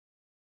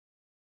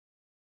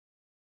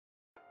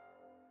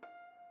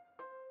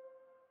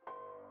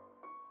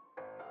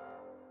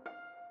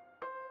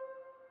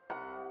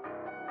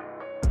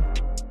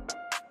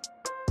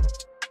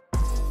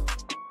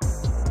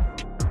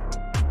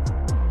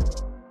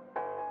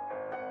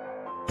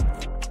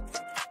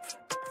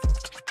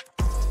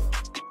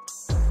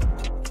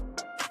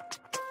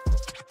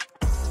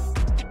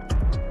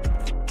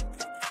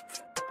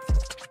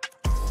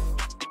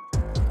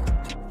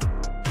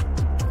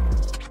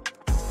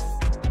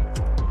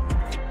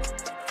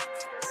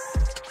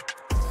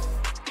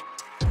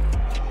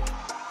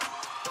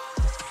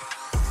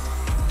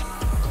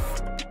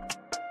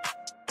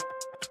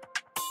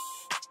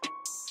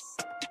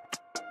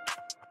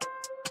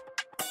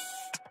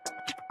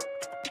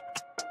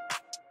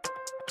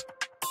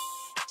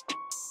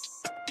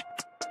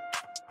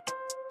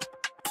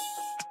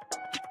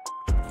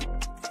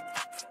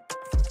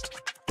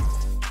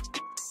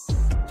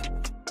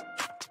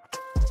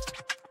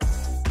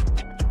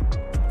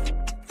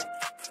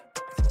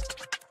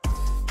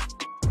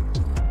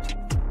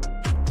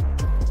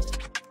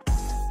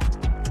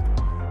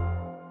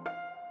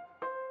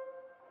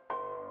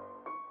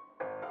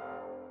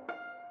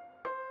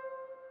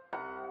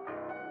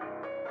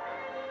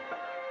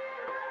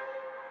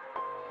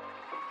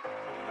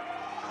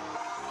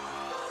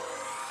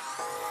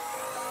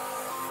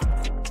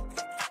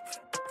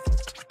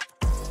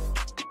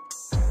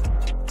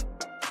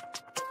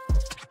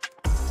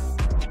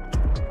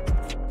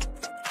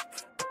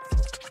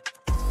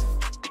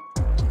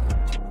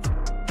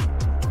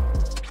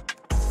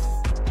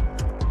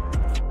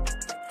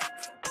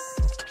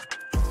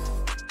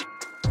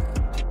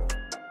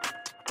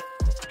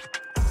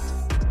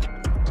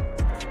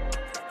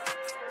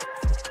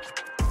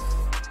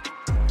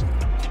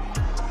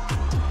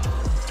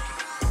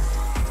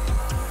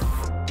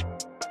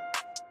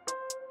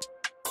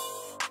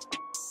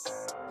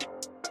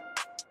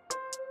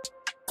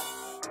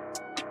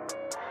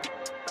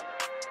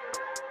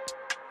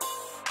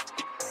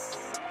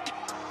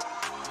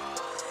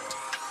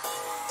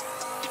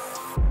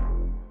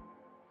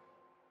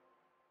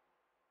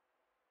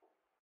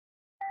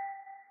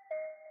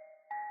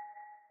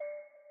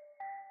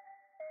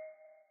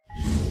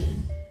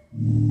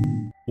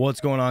What's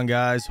going on,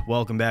 guys?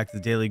 Welcome back to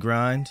the Daily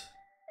Grind.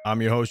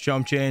 I'm your host,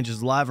 Chump Change,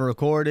 is live and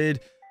recorded.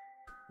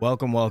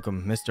 Welcome,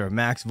 Mr.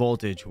 Max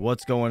Voltage.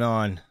 What's going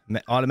on?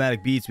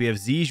 Automatic Beats. We have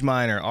Ziege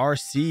Miner,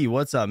 RC.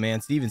 What's up, man?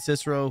 Steven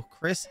Cicero,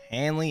 Chris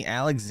Hanley,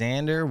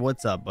 Alexander.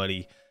 What's up,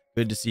 buddy?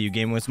 Good to see you.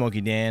 Game with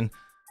Smokey Dan.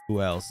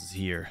 Who else is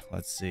here?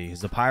 Let's see. Is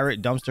the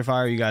Pirate, Dumpster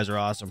Fire. You guys are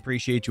awesome.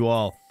 Appreciate you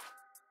all.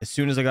 As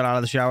soon as I got out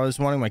of the shower this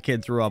morning, my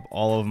kid threw up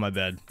all over my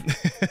bed.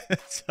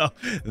 So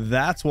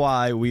that's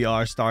why we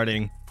are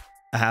starting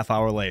a half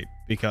hour late,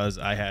 because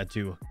I had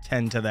to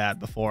tend to that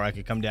before I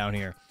could come down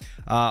here.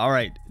 All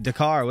right,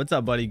 Dakar, what's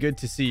up, buddy? Good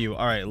to see you.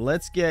 All right,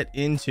 let's get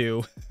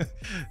into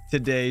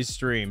today's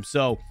stream.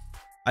 So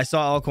I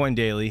saw Altcoin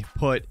Daily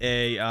put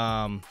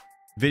a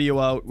video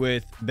out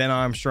with Ben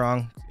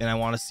Armstrong, and I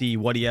want to see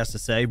what he has to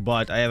say,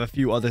 but I have a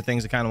few other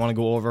things I kind of want to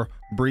go over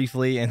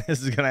briefly, and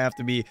this is gonna have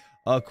to be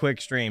a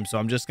quick stream, so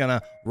I'm just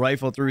gonna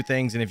rifle through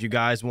things, and if you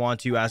guys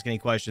want to ask any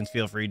questions,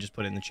 feel free, just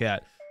put it in the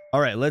chat. All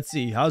right, let's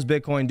see. How's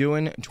Bitcoin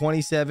doing?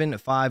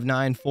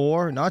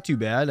 27,594. Not too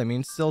bad. I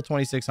mean, still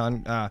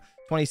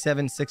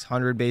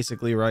 27,600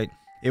 basically, right?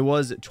 It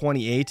was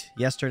 28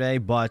 yesterday,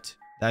 but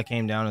that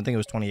came down. I think it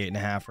was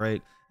 28.5,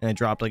 right? And it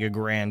dropped like a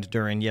grand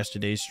during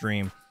yesterday's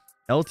stream.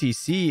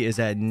 LTC is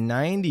at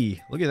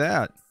 90. Look at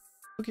that.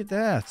 Look at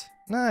that.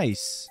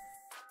 Nice.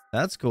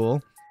 That's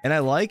cool. And I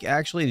like,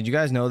 actually, did you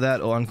guys know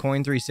that on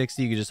Coin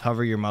 360, you can just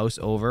hover your mouse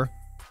over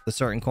the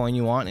certain coin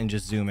you want and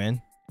just zoom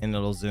in, and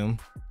it'll zoom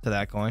to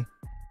that coin,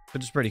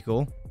 which is pretty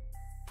cool.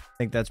 I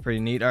think that's pretty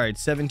neat. All right,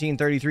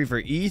 1733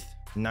 for ETH,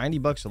 90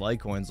 bucks for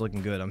Litecoin's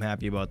looking good. I'm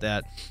happy about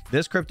that.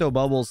 This crypto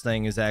bubbles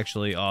thing is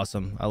actually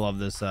awesome. I love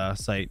this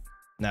site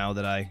now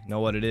that I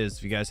know what it is.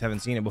 If you guys haven't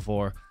seen it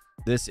before,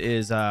 this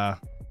is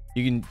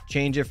you can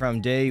change it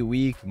from day,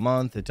 week,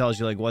 month. It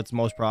tells you like what's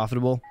most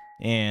profitable,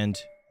 and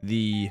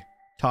the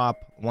top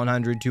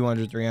 100,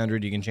 200,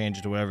 300, you can change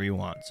it to whatever you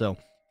want. So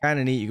kind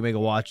of neat. You can make a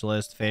watch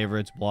list,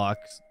 favorites,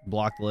 blocks,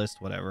 blocked list,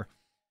 whatever.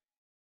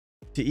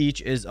 To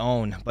each his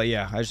own. But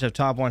yeah, I just have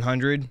top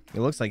 100. It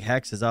looks like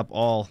Hex is up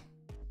all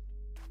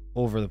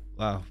over the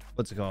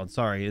what's it called?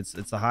 Sorry, it's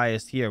the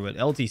highest here, but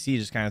LTC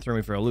just kind of threw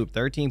me for a loop.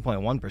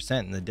 13.1%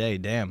 in the day.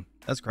 Damn,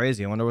 that's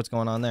crazy. I wonder what's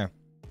going on there.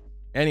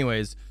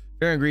 Anyways,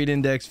 Fear and Greed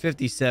Index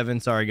 57.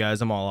 Sorry guys,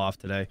 I'm all off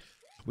today.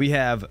 We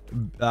have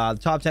the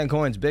top 10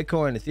 coins: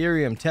 Bitcoin,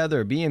 Ethereum,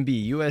 Tether,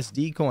 BNB,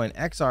 USD Coin,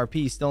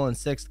 XRP still in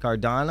 6th,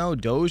 Cardano,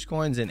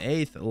 Dogecoin's in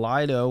 8th,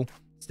 Lido,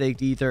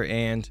 Staked Ether,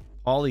 and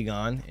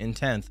Polygon in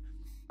 10th.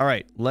 All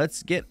right,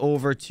 let's get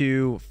over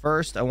to,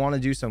 first I want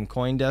to do some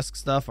CoinDesk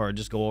stuff, or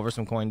just go over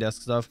some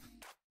CoinDesk stuff.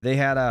 They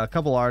had a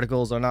couple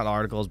articles, or not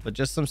articles, but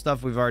just some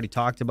stuff we've already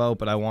talked about,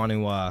 but I want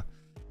to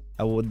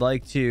I would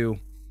like to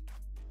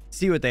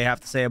see what they have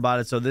to say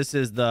about it. So this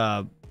is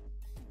the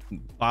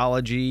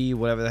Biology,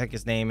 whatever the heck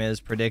his name is,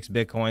 predicts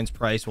Bitcoin's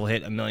price will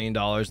hit $1 million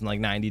in like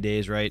 90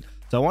 days, right?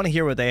 So I want to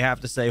hear what they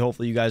have to say.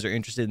 Hopefully you guys are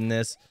interested in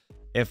this.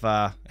 If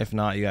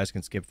not, you guys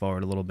can skip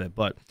forward a little bit.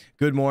 But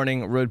good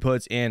morning,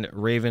 Rudputs and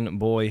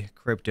BitBoy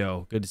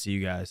Crypto. Good to see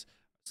you guys.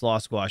 Slaw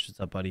Squash, what's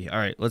up, buddy? All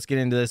right, let's get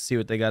into this, see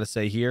what they got to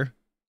say here.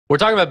 We're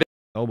talking about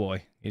oh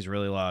boy, he's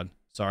really loud.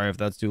 Sorry if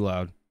that's too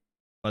loud.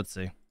 Let's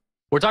see.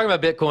 We're talking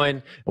about Bitcoin,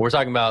 and we're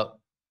talking about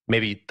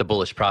maybe the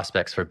bullish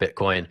prospects for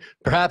Bitcoin.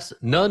 Perhaps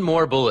none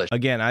more bullish.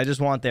 Again, I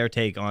just want their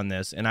take on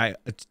this, and I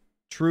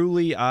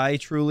truly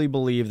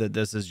believe that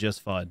this is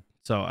just FUD.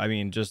 So I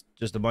mean, just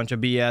a bunch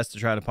of BS to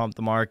try to pump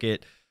the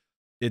market.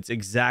 It's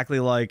exactly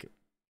like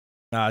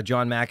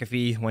John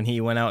McAfee when he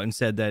went out and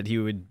said that he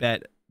would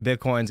bet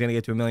Bitcoin's gonna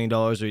get to $1 million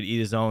or he'd eat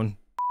his own.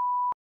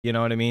 You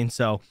know what I mean?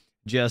 So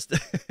just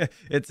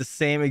it's the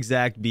same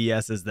exact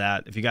BS as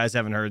that. If you guys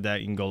haven't heard that,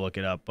 you can go look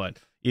it up. But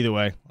either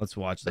way, let's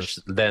watch this.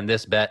 Then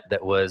this bet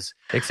that was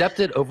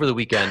accepted over the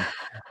weekend,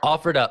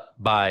 offered up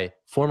by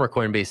former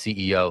Coinbase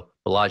CEO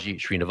Balaji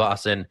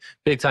Srinivasan,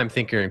 big time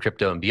thinker in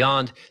crypto and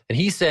beyond, and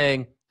he's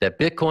saying that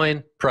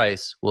Bitcoin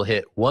price will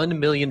hit $1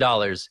 million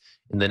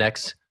in the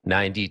next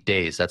 90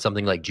 days. That's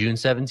something like June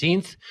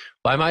 17th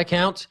by my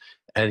count.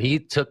 And he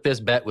took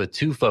this bet with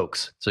two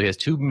folks. So he has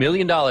 $2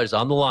 million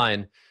on the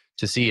line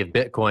to see if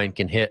Bitcoin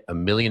can hit $1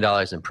 million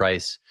in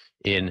price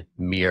in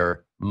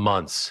mere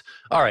months.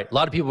 All right, a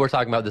lot of people were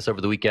talking about this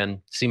over the weekend.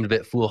 Seemed a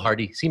bit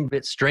foolhardy, seemed a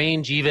bit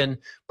strange even,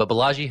 but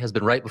Balaji has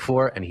been right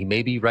before, and he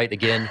may be right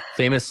again.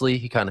 Famously,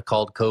 he kind of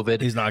called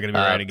COVID. He's not going to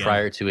be right again.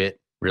 Prior to it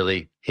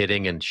really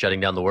hitting and shutting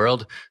down the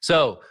world.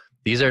 So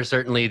these are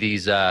certainly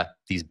these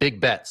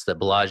big bets that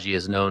Balaji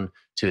is known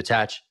to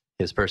attach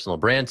his personal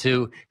brand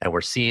to, and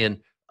we're seeing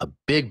a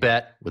big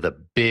bet with a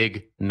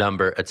big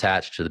number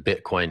attached to the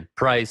Bitcoin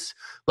price.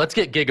 Let's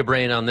get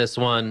Gigabrain on this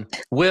one.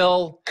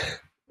 Will,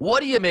 what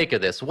do you make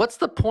of this? What's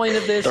the point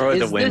of this? Throw it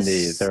to Wendy.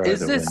 Is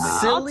this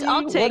silly?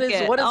 I'll take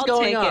it. What is I'll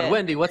going take on? it.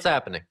 Wendy, what's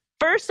happening?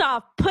 First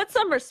off, put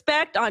some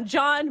respect on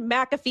John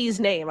McAfee's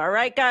name, all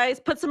right, guys?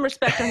 Put some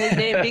respect on his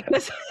name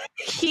because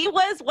he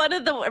was one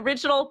of the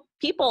original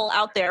people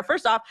out there.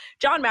 First off,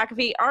 John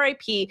McAfee,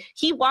 RIP,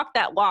 he walked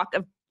that walk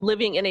of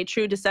living in a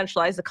true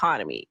decentralized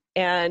economy.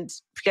 And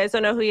if you guys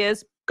don't know who he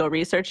is, Go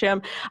research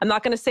him. I'm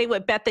not going to say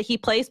what bet that he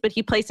placed, but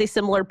he placed a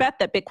similar bet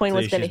that Bitcoin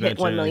was going to hit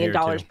 $1 million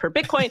per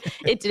Bitcoin.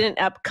 It didn't end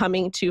up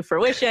coming to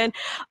fruition.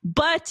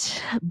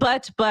 But.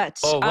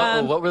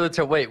 Oh, what were the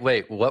terms?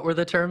 Wait, what were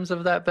the terms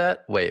of that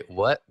bet? Wait,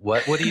 what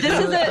would he do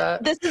with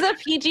that? This is a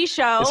PG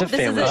show. It's a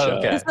family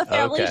show. This is a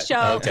family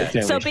show.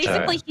 Okay. So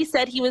basically, he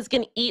said he was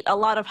going to eat a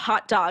lot of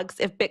hot dogs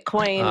if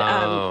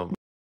Bitcoin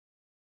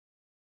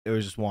It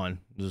was just one.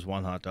 It was just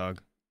one hot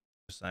dog.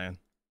 Just saying.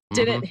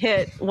 didn't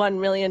hit $1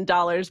 million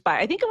by,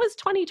 I think it was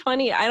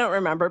 2020. I don't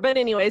remember. But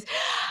anyways,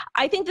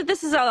 I think that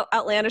this is an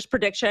outlandish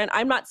prediction.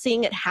 I'm not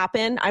seeing it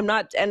happen.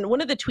 And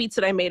one of the tweets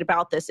that I made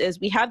about this is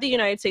we have the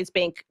United States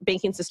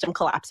banking system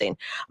collapsing.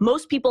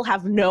 Most people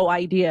have no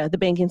idea the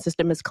banking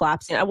system is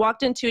collapsing. I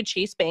walked into a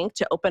Chase Bank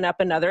to open up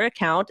another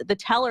account. The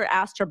teller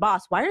asked her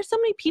boss, why are so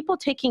many people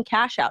taking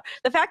cash out?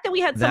 The fact that we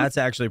had That's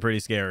actually pretty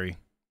scary.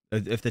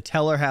 If the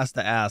teller has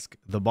to ask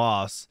the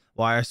boss,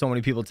 why are so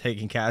many people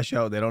taking cash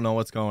out? They don't know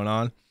what's going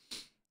on.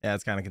 Yeah,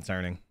 it's kind of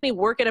concerning.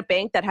 Work at a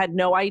bank that had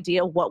no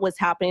idea what was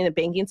happening in the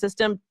banking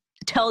system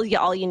tells you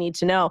all you need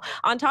to know.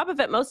 On top of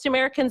it, most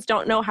Americans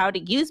don't know how to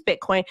use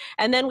Bitcoin.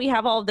 And then we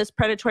have all of this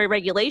predatory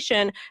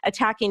regulation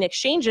attacking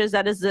exchanges.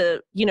 That is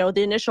the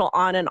initial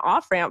on and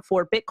off ramp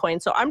for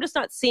Bitcoin. So I'm just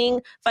not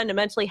seeing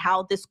fundamentally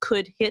how this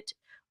could hit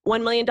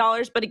 $1 million.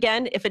 But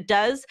again, if it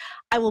does,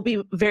 I will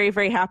be very,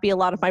 very happy. A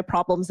lot of my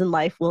problems in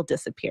life will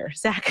disappear.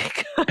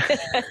 Zach, go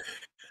ahead.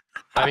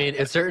 I mean,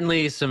 it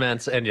certainly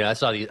cements, and I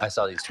saw these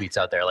tweets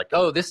out there like,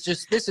 oh, this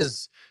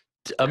is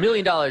 $1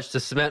 million to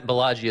cement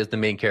Balaji as the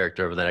main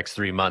character over the next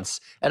 3 months.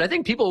 And I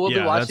think people will be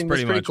watching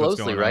this pretty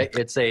closely, right?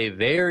 It's a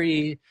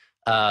very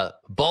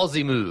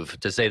ballsy move,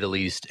 to say the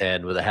least,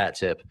 and with a hat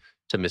tip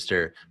to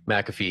Mr.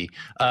 McAfee.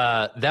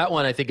 That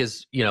one I think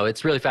is,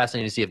 it's really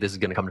fascinating to see if this is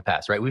going to come to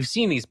pass, right? We've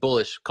seen these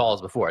bullish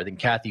calls before. I think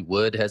Kathy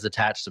Wood has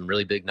attached some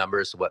really big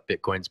numbers to what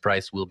Bitcoin's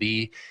price will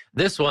be.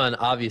 This one,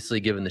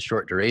 obviously, given the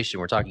short duration,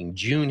 we're talking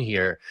June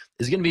here,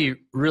 is going to be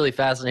really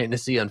fascinating to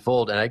see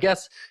unfold. And I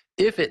guess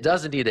if it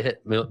does indeed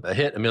hit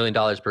 $1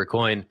 million per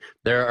coin,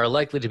 there are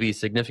likely to be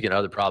significant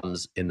other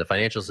problems in the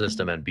financial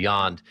system and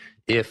beyond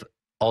if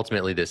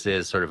ultimately this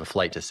is sort of a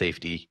flight to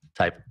safety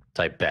type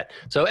bet.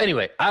 So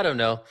anyway, I don't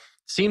know.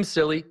 Seems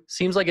silly.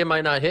 Seems like it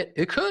might not hit.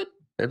 It could.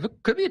 It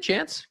could be a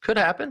chance. Could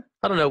happen.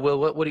 I don't know. Will,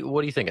 what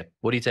are you thinking?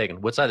 What are you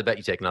taking? What side of the bet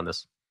you taking on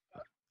this?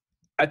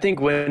 I think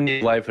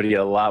when life would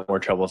get a lot more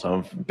troublesome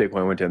if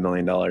Bitcoin went to $1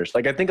 million.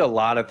 Like, I think a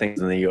lot of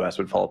things in the U.S.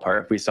 would fall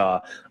apart if we saw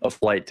a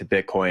flight to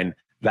Bitcoin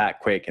that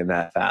quick and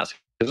that fast.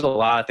 There's a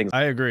lot of things.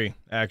 I agree,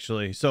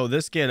 actually. So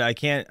this kid, I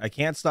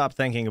can't stop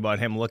thinking about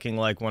him looking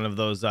like one of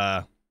those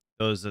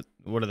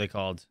what are they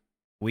called?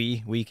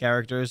 Wii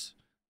characters.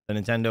 The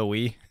Nintendo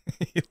Wii.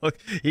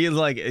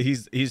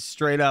 he's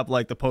straight up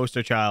like the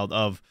poster child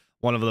of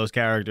one of those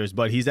characters,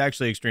 but he's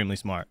actually extremely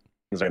smart.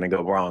 Things are going to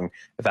go wrong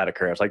if that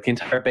occurs. Like, the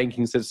entire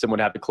banking system would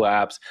have to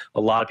collapse.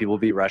 A lot of people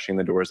would be rushing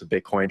the doors of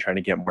Bitcoin trying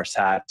to get more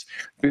sats.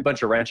 There'd be a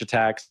bunch of ranch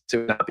attacks. It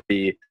would not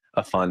be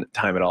a fun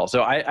time at all.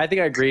 So I think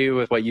I agree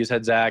with what you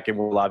said, Zach, and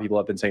what a lot of people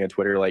have been saying on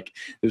Twitter. Like,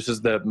 this is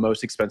the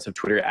most expensive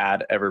Twitter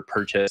ad ever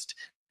purchased.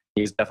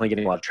 He's definitely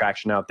getting a lot of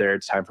traction out there.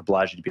 It's time for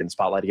Balaji to be in the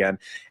spotlight again.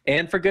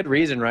 And for good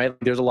reason, right?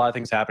 There's a lot of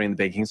things happening in the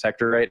banking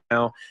sector right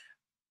now.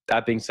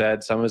 That being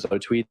said, some of his other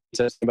tweets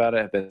about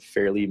it have been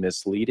fairly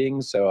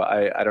misleading. So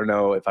I don't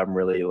know if I'm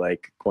really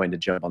going to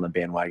jump on the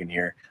bandwagon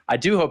here. I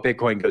do hope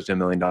Bitcoin goes to $1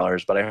 million,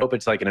 but I hope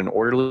it's in an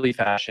orderly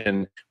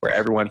fashion where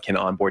everyone can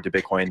onboard to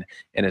Bitcoin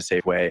in a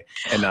safe way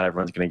and not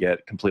everyone's going to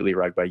get completely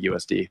rugged by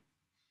USD.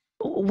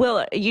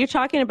 Will, you're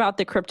talking about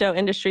the crypto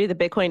industry, the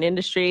Bitcoin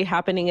industry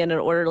happening in an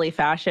orderly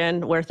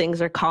fashion where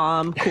things are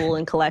calm, cool,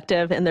 and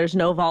collective, and there's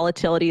no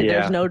volatility,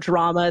 there's no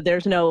drama,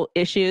 there's no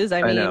issues.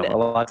 I mean, know, a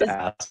lot to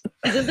ask.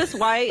 Isn't this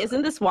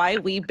why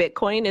we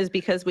Bitcoin is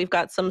because we've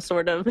got some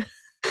sort of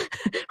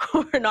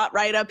we're not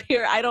right up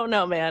here? I don't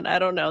know, man. I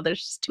don't know.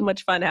 There's just too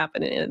much fun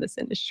happening in this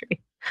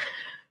industry.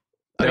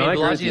 I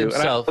agree with you.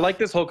 I like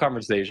this whole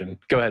conversation.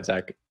 Go ahead,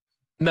 Zach.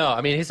 No,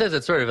 I mean, he says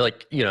it's sort of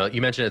like, you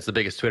mentioned it's the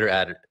biggest Twitter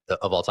ad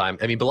of all time.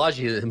 I mean,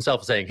 Balaji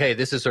himself is saying, hey,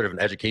 this is sort of an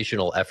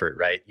educational effort,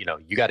 right?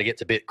 You got to get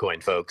to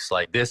Bitcoin, folks.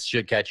 Like, this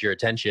should catch your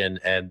attention.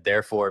 And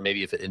therefore,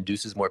 maybe if it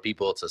induces more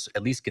people to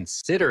at least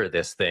consider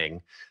this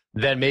thing,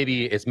 then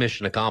maybe it's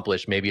mission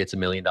accomplished. Maybe it's $1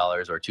 million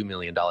or $2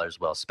 million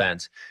well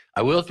spent.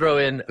 I will throw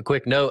in a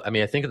quick note. I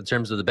mean, I think the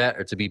terms of the bet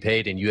are to be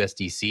paid in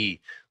USDC.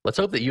 Let's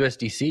hope that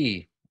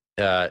USDC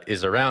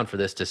is around for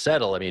this to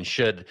settle. I mean,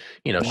 should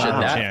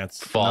that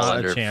fall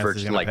under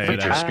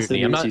future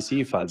scrutiny? I'm not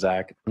USDC fund,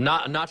 Zach.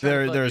 Not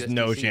there's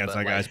no chance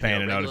that guy's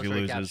paying it out if he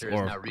loses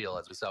or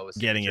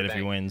getting it if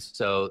he wins.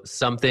 So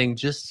something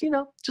just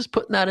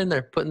putting that in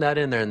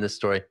there in this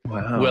story.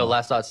 Wow. Will,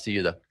 last thoughts to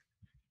you though.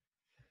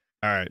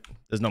 All right,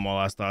 there's no more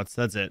last thoughts.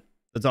 That's it.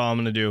 That's all I'm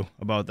gonna do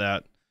about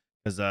that,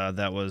 because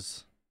that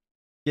was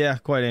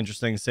quite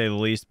interesting to say the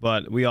least,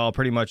 but we all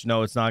pretty much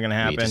know it's not going to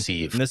happen.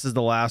 And this is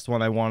the last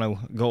one I want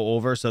to go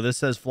over. So this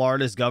says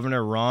Florida's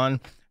Governor Ron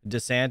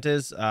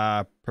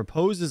DeSantis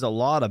proposes a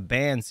law to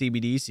ban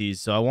CBDCs.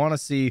 So I want to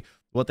see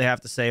what they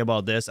have to say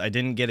about this. I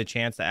didn't get a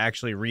chance to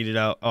actually read it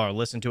out or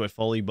listen to it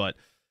fully, but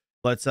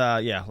let's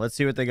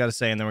see what they got to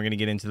say, and then we're going to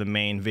get into the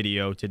main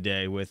video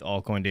today with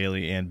Altcoin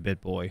Daily and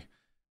BitBoy,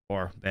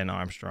 or Ben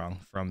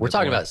Armstrong from We're BitBoy.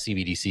 talking about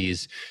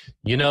CBDCs.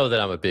 You know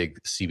that I'm a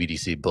big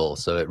CBDC bull,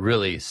 so it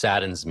really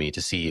saddens me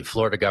to see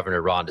Florida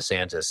Governor Ron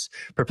DeSantis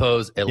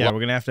propose a we're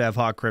going to have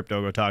Hawk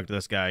Crypto go talk to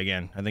this guy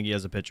again. I think he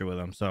has a picture with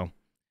him, so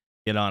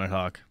get on it,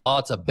 Hawk.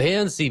 law to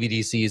ban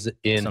CBDCs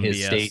in Some his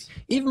BS. state,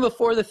 even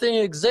before the thing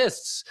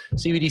exists.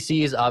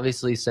 CBDCs,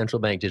 obviously central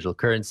bank digital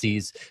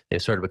currencies.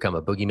 They've sort of become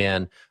a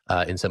boogeyman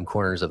in some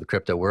corners of the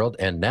crypto world,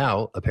 and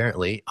now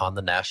apparently on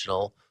the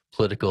national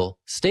political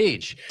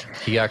stage.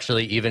 He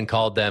actually even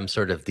called them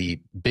sort of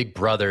the Big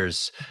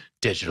Brother's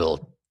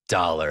digital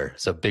dollar.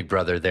 So Big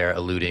Brother there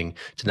alluding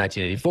to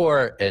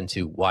 1984 and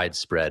to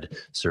widespread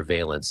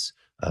surveillance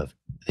of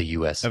the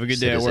U.S. Have a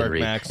good day at work, citizenry.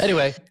 Max.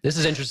 Anyway, this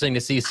is interesting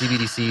to see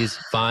CBDCs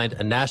find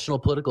a national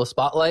political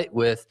spotlight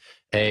with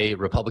a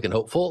Republican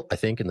hopeful, I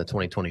think, in the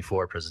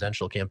 2024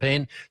 presidential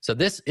campaign. So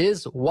this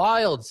is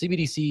wild.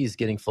 CBDCs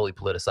getting fully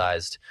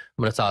politicized.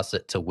 I'm going to toss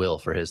it to Will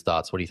for his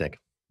thoughts. What do you think?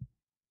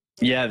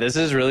 Yeah, this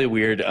is really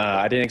weird.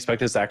 I didn't expect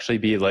this to actually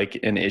be like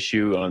an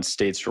issue on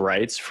states'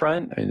 rights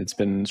front. I mean, it's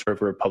been sort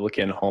of a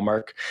Republican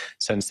hallmark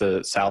since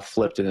the South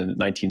flipped in the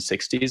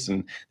 1960s,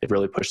 and they've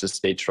really pushed the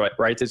states'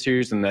 rights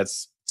issues, and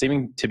that's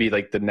seeming to be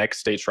like the next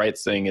states'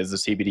 rights thing is the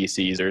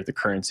CBDCs or the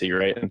currency,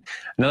 right? And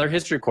another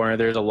history corner,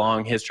 there's a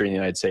long history in the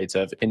United States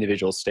of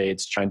individual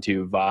states trying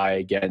to vie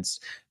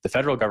against the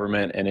federal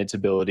government and its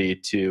ability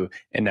to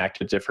enact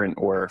a different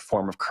or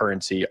form of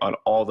currency on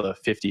all the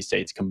 50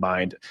 states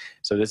combined.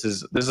 So this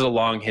is a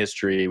long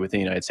history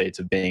within the United States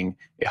of being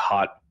a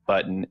hot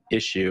button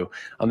issue.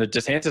 On the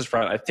DeSantis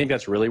front, I think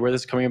that's really where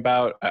this is coming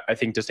about. I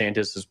think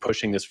DeSantis is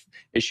pushing this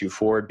issue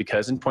forward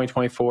because in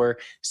 2024,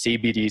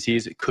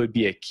 CBDCs could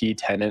be a key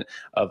tenet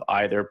of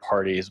either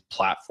party's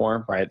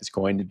platform, right? It's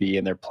going to be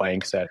in their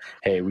playing set.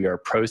 Hey, we are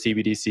pro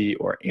CBDC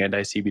or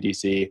anti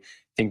CBDC.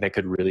 I think that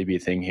could really be a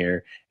thing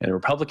here. And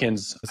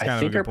Republicans, I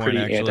think, are pretty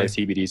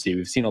anti-CBDC.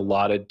 We've seen a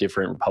lot of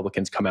different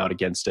Republicans come out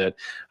against it,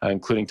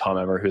 including Tom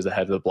Emmer, who's the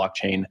head of the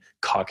blockchain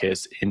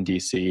caucus in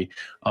DC.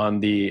 On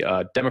the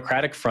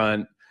Democratic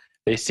front,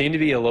 they seem to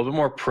be a little bit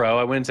more pro.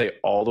 I wouldn't say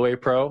all the way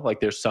pro. Like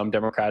there's some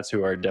Democrats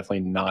who are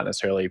definitely not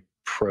necessarily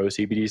pro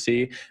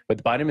CBDC, but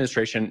the Biden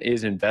administration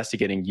is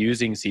investigating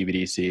using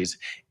CBDCs.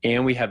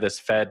 And we have this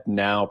Fed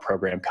Now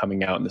program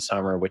coming out in the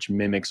summer, which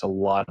mimics a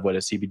lot of what a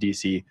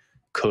CBDC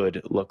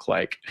could look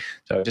like.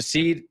 So to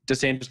see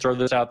DeSantis throw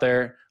this out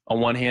there,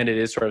 on one hand, it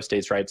is sort of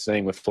states' rights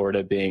thing with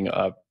Florida being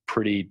a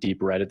pretty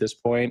deep red at this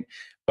point,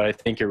 but I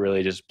think it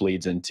really just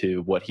bleeds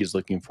into what he's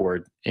looking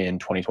for in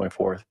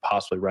 2024,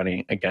 possibly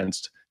running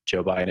against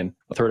Joe Biden.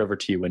 I'll throw it over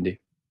to you,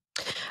 Wendy.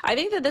 I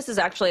think that this is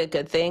actually a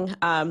good thing.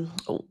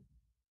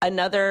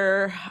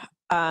 Another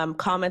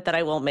comment that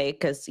I will make,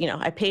 because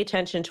I pay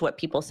attention to what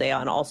people say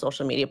on all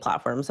social media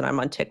platforms, and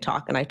I'm on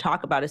TikTok, and I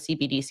talk about a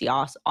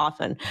CBDC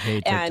often. Hey,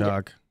 TikTok.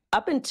 And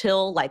up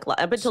until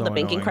the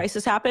banking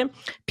crisis happened,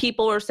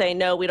 people were saying,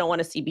 no, we don't want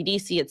a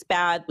CBDC. It's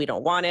bad. We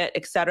don't want it,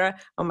 etc.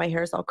 Oh, my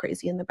hair is all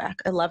crazy in the back.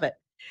 I love it.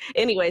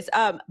 Anyways,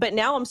 but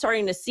now I'm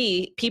starting to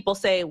see people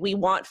say, we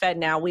want Fed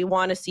Now, we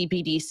want a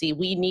CBDC,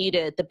 we need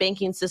it. The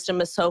banking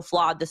system is so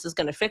flawed, this is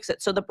going to fix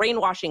it. So the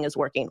brainwashing is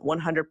working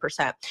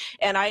 100%.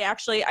 And I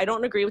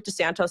don't agree with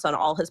DeSantis on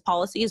all his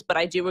policies, but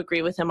I do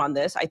agree with him on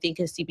this. I think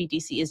his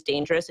CBDC is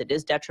dangerous. It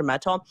is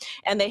detrimental.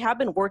 And they have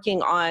been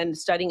working on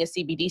studying a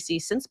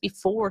CBDC since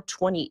before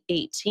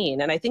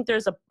 2018. And I think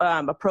there's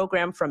a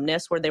program from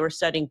NIST where they were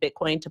studying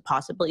Bitcoin to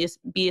possibly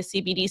be a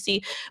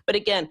CBDC. But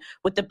again,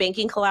 with the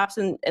banking collapse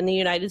in the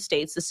United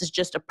States, this is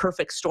just a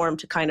perfect storm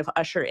to kind of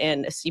usher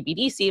in a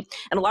CBDC.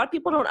 And a lot of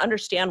people don't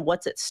understand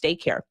what's at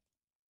stake here.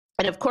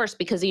 And of course,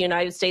 because the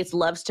United States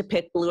loves to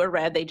pick blue or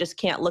red, they just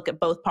can't look at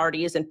both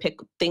parties and pick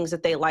things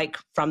that they like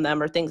from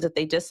them or things that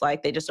they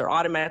dislike. They just are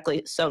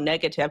automatically so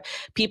negative.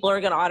 People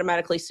are going to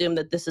automatically assume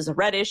that this is a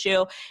red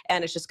issue,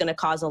 and it's just going to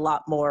cause a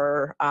lot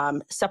more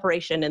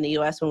separation in the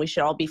U.S. when we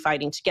should all be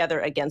fighting together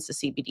against the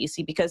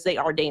CBDC because they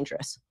are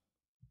dangerous.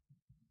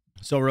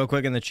 So real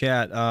quick in the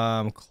chat,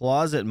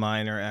 Closet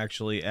Miner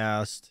actually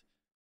asked,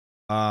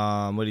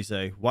 what do you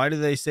say? Why do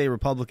they say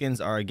Republicans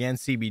are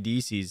against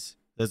CBDCs?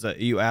 Are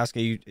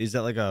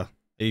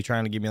you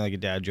trying to give me like a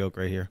dad joke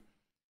right here?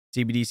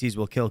 CBDCs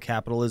will kill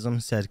capitalism,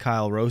 said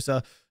Kyle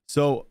Rosa.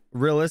 So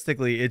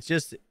realistically, it's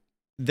just,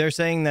 they're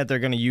saying that they're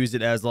going to use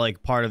it as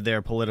like part of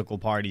their political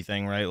party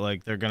thing, right?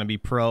 Like they're going to be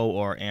pro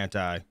or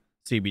anti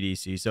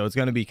CBDC. So it's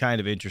going to be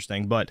kind of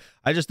interesting, but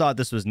I just thought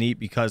this was neat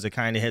because it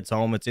kind of hits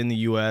home. It's in the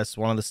US,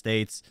 one of the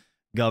states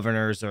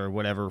governors or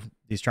whatever,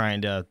 he's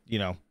trying to,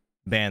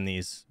 ban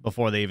these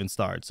before they even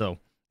start. So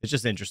it's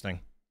just interesting.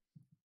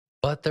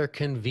 But they're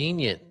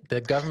convenient.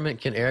 The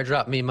government can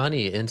airdrop me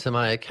money into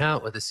my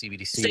account with a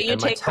CBDC so you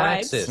and my take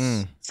taxes.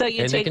 Bribes? So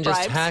you and take they can bribes?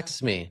 just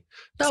tax me.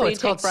 No, so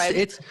it's called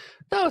bribes?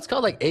 it's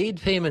called like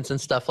aid payments and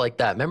stuff like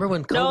that. Remember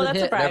when COVID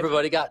hit and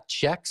everybody got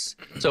checks?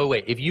 So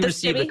wait, if you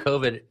received a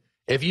COVID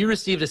If you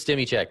received a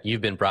stimmy check,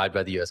 you've been bribed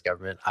by the U.S.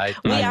 government. I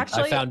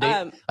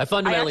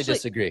fundamentally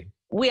disagree.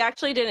 We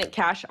actually didn't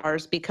cash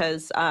ours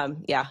because,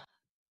 yeah,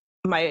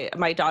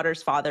 my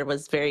daughter's father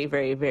was very,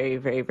 very, very,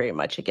 very, very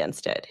much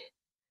against it.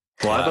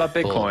 Well, I bought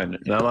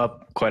Bitcoin, and I'm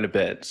up quite a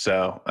bit,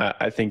 so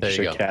I think you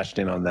should have cashed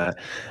in on that.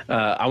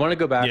 I want to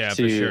go back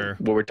to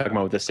what we're talking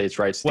about with the states'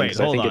 rights thing, because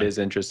I think it is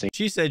interesting.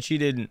 She said she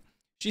didn't.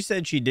 She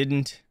said she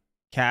didn't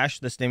cash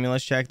the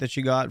stimulus check that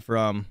she got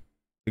from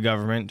the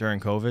government during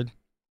COVID.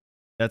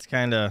 That's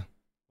kind of,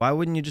 why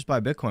wouldn't you just buy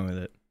Bitcoin with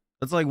it?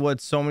 That's like what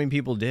so many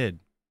people did,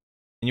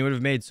 and you would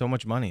have made so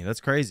much money.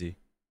 That's crazy.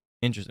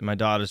 Interesting. My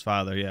daughter's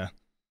father,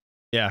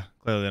 yeah.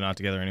 Clearly they're not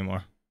together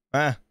anymore.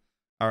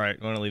 All right,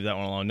 I want to leave that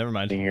one alone. Never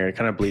mind. Here, it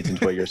kind of bleeds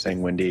into what you're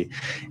saying, Wendy,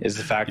 is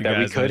the fact that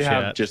we could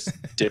have just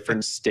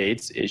different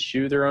states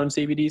issue their own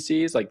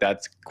CBDCs. Like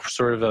that's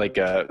sort of like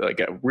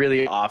a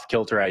really off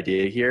kilter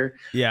idea here.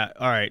 Yeah.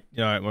 All right.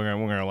 We're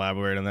gonna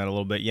elaborate on that a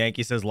little bit.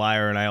 Yankee says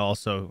liar, and I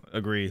also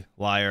agree,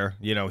 liar.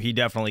 He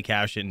definitely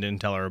cashed it and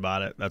didn't tell her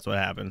about it. That's what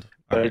happened.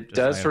 But it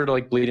does sort of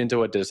like bleed into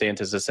what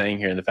DeSantis is saying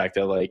here, and the fact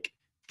that like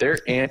they're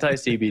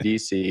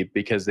anti-CBDC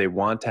because they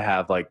want to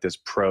have like this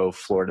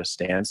pro-Florida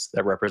stance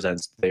that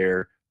represents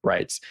their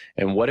rights.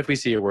 And what if we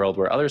see a world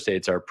where other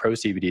states are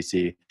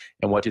pro-CBDC,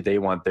 and what do they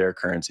want their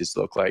currencies to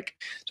look like?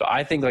 So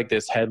I think like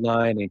this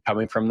headline and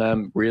coming from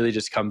them really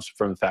just comes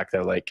from the fact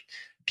that like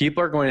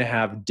people are going to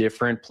have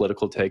different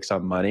political takes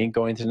on money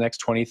going to the next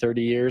 20,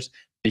 30 years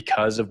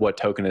because of what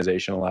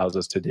tokenization allows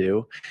us to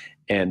do.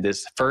 And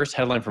this first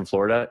headline from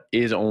Florida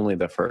is only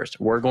the first.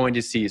 We're going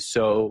to see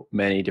so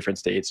many different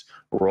states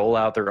roll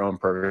out their own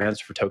programs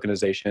for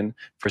tokenization,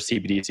 for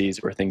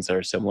CBDCs, or things that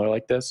are similar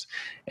like this.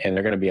 And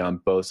they're going to be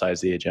on both sides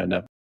of the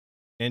agenda.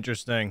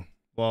 Interesting.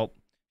 Well,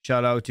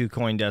 shout out to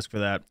CoinDesk for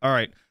that. All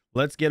right,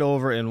 let's get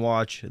over and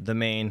watch the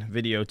main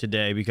video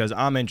today because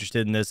I'm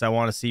interested in this. I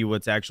want to see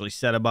what's actually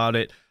said about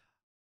it.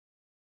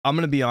 I'm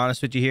going to be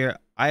honest with you here.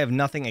 I have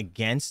nothing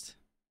against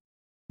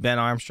Ben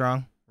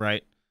Armstrong,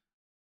 right?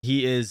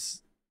 He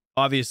is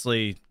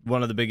obviously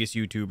one of the biggest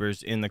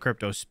YouTubers in the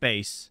crypto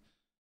space,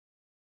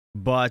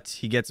 but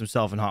he gets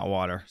himself in hot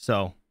water.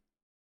 So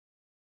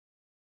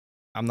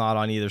I'm not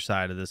on either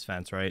side of this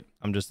fence, right?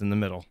 I'm just in the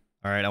middle.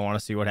 All right, I want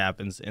to see what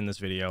happens in this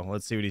video.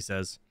 Let's see what he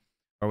says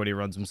or what he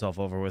runs himself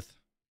over with.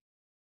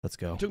 Let's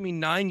go. It took me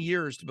 9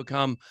 years to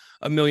become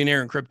a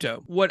millionaire in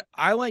crypto. What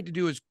I like to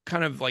do is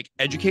kind of like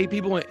educate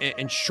people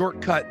and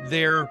shortcut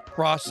their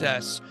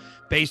process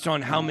based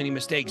on how many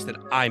mistakes that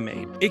I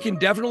made. It can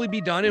definitely be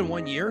done in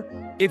 1 year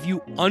if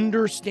you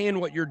understand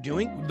what you're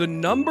doing. The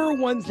number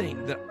one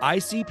thing that I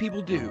see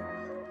people do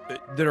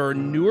that are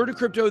newer to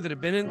crypto, that have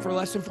been in for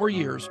less than 4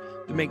 years,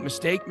 that make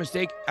mistake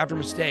after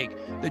mistake,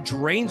 that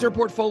drains their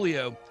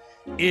portfolio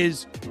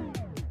is...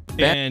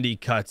 And he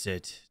cuts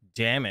it.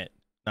 Damn it.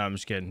 No, I'm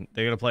just kidding.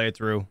 They're going to play it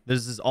through.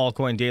 This is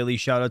Altcoin Daily.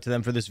 Shout out to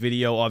them for this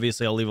video.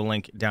 Obviously, I'll leave a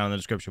link down in the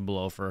description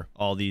below for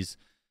all these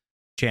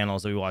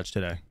channels that we watch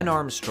today. Ben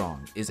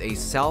Armstrong is a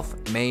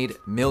self-made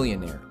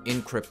millionaire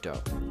in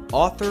crypto,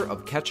 author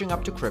of Catching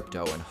Up to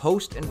Crypto, and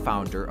host and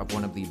founder of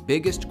one of the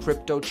biggest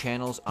crypto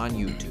channels on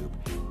YouTube.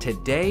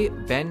 Today,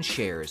 Ben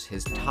shares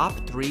his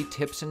top 3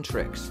 tips and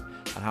tricks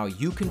on how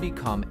you can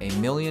become a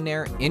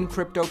millionaire in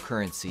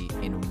cryptocurrency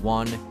in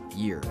 1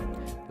 year.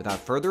 Without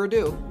further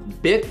ado,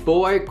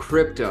 BitBoy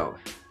Crypto.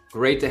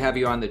 Great to have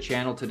you on the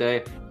channel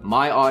today.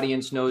 My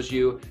audience knows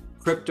you.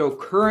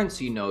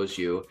 Cryptocurrency knows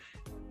you.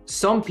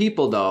 Some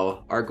people,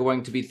 though, are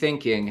going to be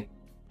thinking,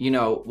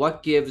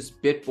 what gives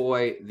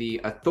BitBoy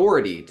the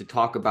authority to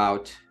talk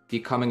about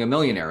becoming a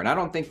millionaire? And I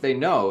don't think they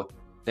know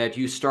that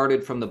you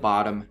started from the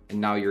bottom and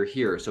now you're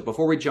here. So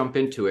before we jump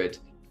into it,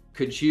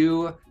 could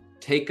you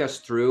take us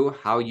through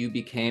how you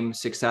became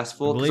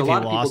successful? Because a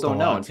lot of people don't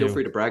know, and feel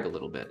free to brag a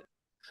little bit.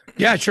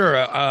 Yeah, sure.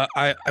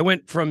 I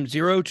went from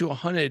 0 to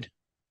 100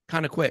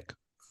 kind of quick.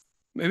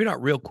 Maybe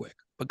not real quick,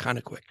 but kind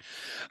of quick.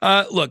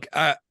 Look,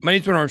 my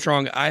name's Ben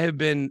Armstrong.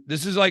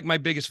 This is like my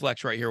biggest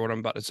flex right here, what I'm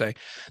about to say.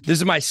 This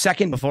is my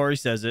second. Before he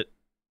says it,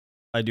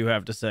 I do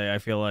have to say, I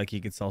feel like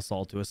he could sell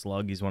salt to a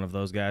slug. He's one of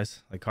those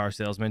guys, like car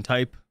salesman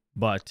type,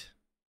 but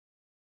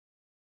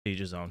each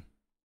his own.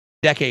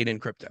 Decade in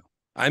crypto.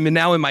 I'm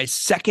now in my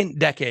second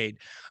decade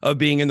of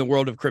being in the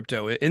world of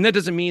crypto. And that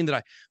doesn't mean that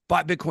I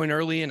bought Bitcoin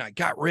early and I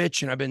got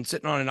rich and I've been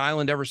sitting on an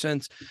island ever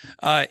since.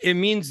 It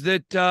means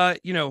that,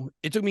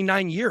 it took me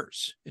 9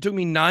 years. It took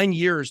me 9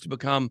 years to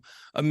become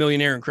a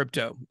millionaire in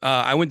crypto.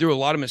 I went through a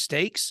lot of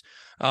mistakes.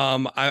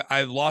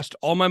 I lost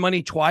all my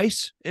money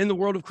twice in the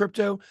world of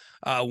crypto.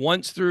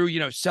 Once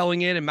through,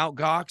 selling it in Mt.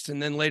 Gox,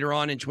 and then later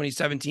on in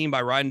 2017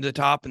 by riding to the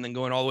top and then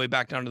going all the way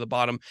back down to the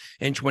bottom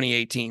in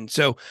 2018.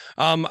 So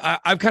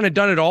I've kind of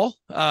done it all.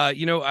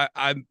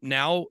 I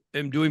now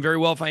am doing very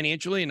well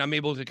financially, and I'm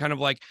able to kind of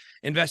like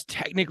invest.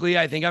 Technically,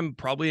 I think I'm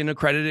probably an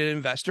accredited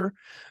investor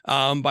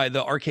by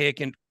the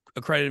archaic and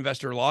accredited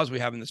investor laws we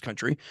have in this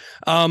country.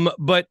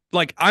 But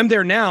like I'm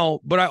there now,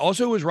 but I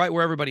also was right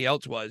where everybody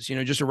else was,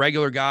 just a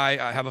regular guy.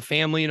 I have a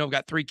family, I've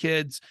got 3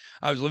 kids.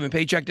 I was living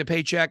paycheck to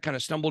paycheck, kind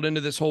of stumbled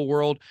into this whole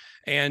world.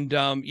 And,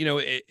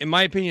 in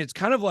my opinion, it's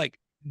kind of like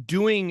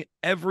doing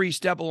every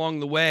step along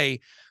the way,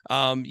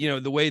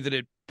 the way that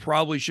it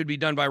probably should be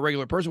done by a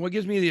regular person. What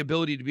gives me the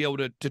ability to be able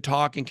to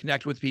talk and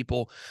connect with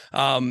people,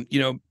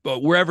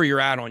 wherever you're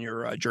at on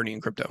your journey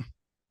in crypto.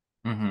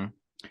 Mm-hmm.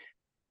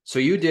 So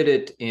you did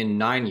it in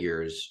 9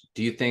 years.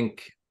 Do you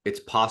think it's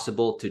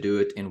possible to do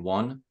it in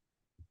 1?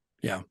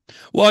 Yeah.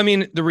 Well, I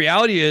mean, the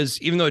reality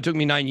is, even though it took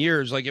me 9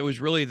 years, like it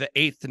was really the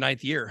 8th to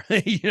 9th year,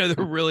 they're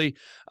really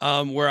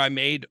where I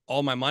made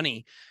all my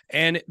money.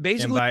 And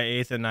basically, and by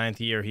 8th and 9th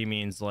year, he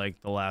means like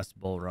the last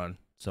bull run.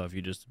 So if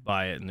you just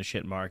buy it in the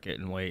shit market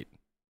and wait,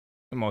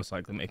 you'll most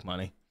likely make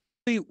money.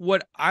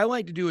 what I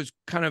like to do is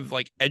kind of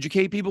like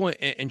educate people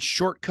and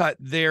shortcut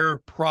their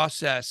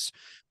process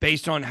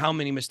based on how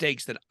many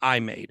mistakes that I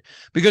made.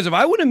 Because if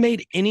I would have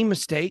made any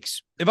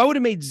mistakes, if I would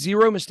have made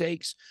 0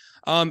 mistakes,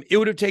 it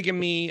would have taken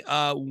me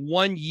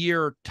 1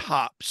 year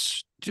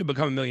tops to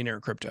become a millionaire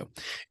in crypto.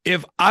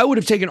 If I would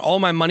have taken all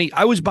my money,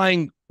 I was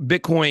buying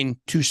Bitcoin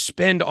to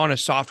spend on a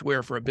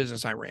software for a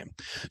business I ran.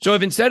 So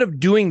if instead of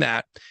doing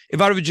that, if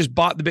I would have just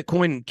bought the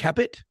Bitcoin and kept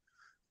it,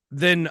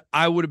 then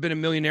I would have been a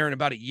millionaire in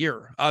about a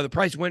year. The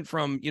price went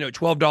from,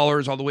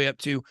 $12 all the way up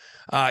to,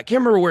 I can't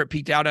remember where it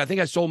peaked out. I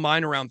think I sold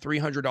mine around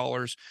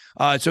 $300.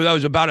 So that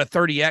was about a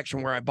 30X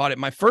from where I bought it.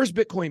 My first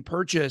Bitcoin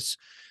purchase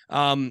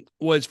was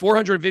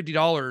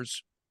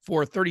 $450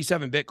 for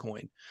 37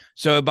 Bitcoin.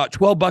 So about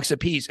 $12 a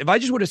piece. If I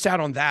just would have sat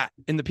on that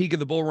in the peak of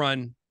the bull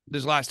run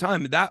this last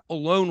time, that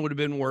alone would have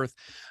been worth,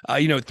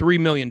 $3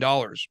 million.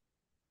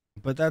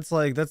 But that's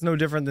no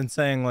different than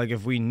saying, like,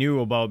 if we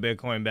knew about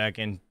Bitcoin back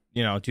in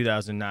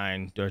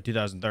 2009 or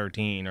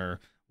 2013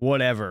 or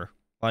whatever,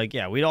 like,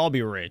 yeah, we'd all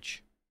be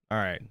rich. All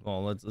right,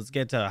 well, let's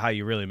get to how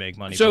you really make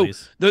money, so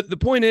please. The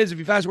point is, if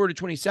you fast forward to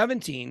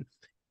 2017,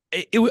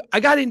 I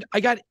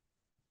got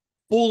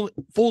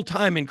full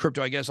time in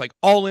crypto, I guess, like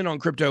all in on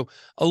crypto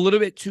a little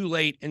bit too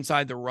late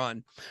inside the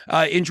run.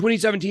 In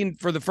 2017,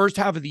 for the first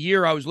half of the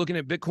year, I was looking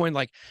at Bitcoin,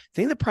 like, I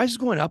think the price is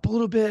going up a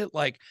little bit.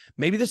 Like,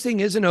 maybe this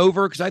thing isn't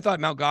over, because I thought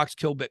Mt. Gox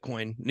killed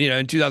Bitcoin.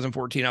 In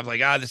 2014, I was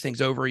like, this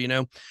thing's over,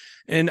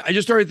 And I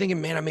just started thinking,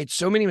 man, I made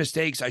so many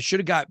mistakes. I should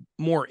have got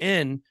more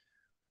in.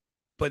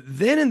 But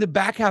then in the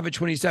back half of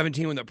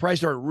 2017, when the price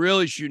started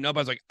really shooting up, I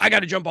was like, I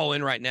got to jump all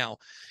in right now.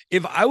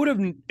 If I would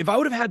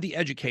have had the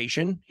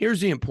education,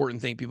 here's the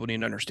important thing people need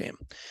to understand.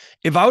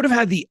 If I would have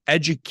had the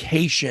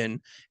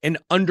education and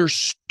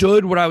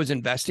understood what I was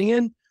investing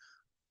in,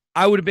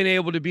 I would have been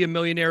able to be a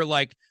millionaire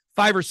like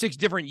 5 or 6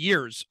 different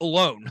years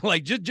alone.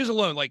 Like just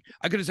alone. Like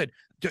I could have said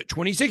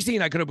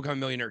 2016, I could have become a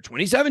millionaire.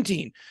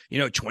 2017,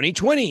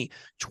 2020,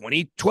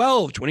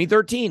 2012,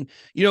 2013,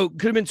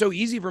 could have been so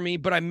easy for me,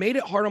 but I made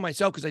it hard on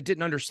myself because I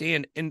didn't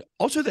understand. And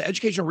also the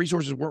educational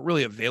resources weren't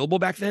really available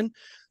back then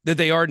that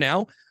they are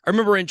now. I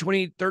remember in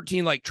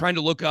 2013, like trying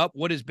to look up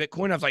what is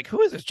Bitcoin. I was like,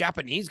 who is this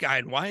Japanese guy?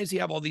 And why does he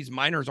have all these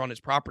miners on his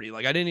property?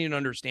 Like, I didn't even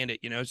understand it,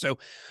 So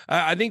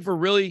I think for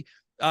really,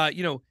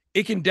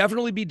 it can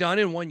definitely be done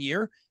in 1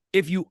 year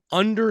if you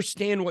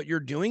understand what you're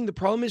doing. The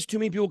problem is too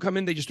many people come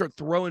in, they just start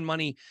throwing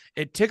money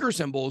at ticker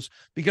symbols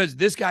because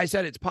this guy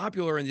said it's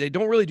popular, and they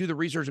don't really do the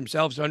research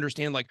themselves to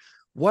understand, like,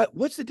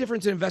 what's the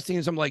difference in investing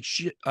in something like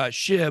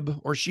SHIB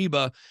or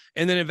Shiba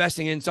and then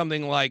investing in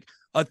something like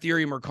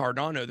Ethereum or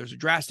Cardano. There's a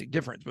drastic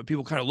difference, but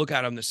people kind of look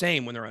at them the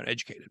same when they're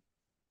uneducated.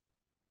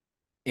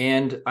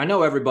 And I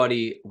know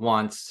everybody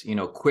wants,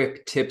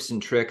 quick tips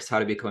and tricks how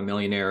to become a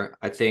millionaire.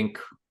 I think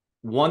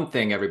one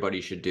thing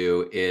everybody should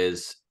do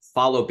is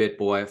follow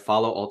BitBoy,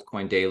 follow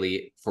Altcoin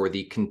Daily for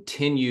the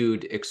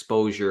continued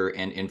exposure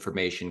and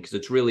information, because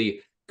it's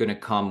really going to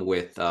come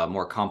with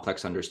more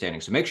complex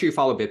understanding. So make sure you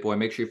follow BitBoy,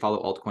 make sure you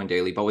follow Altcoin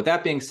Daily. But with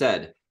that being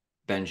said,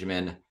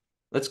 Benjamin,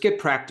 let's get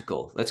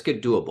practical. Let's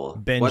get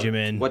doable.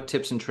 Benjamin, what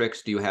tips and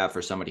tricks do you have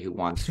for somebody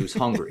who's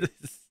hungry?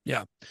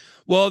 Yeah.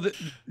 Well,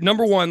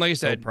 number one, like I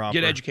said, So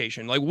get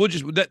education. Like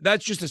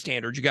that's just a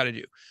standard you got to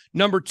do.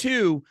 Number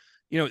two,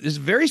 this is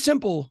very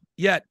simple,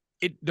 yet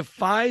it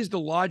defies the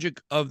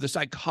logic of the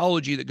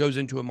psychology that goes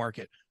into a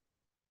market.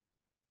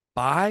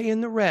 Buy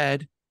in the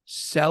red,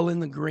 sell in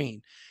the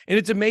green. And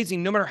it's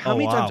amazing. No matter how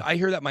many times I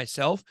hear that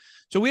myself.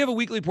 So we have a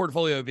weekly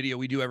portfolio video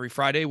we do every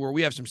Friday where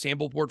we have some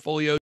sample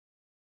portfolios.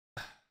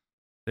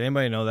 Did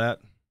anybody know that?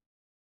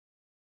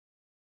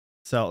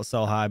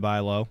 Sell high, buy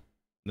low.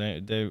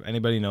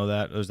 Anybody know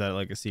that? Or is that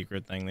like a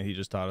secret thing that he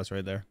just taught us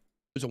right there?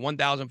 It's a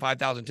 $1,000,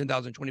 $5,000,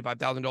 $10,000,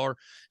 $25,000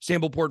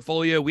 sample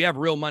portfolio. We have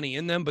real money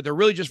in them, but they're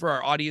really just for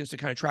our audience to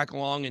kind of track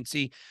along and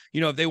see,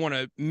 if they want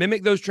to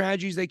mimic those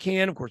strategies, they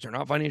can. Of course, they're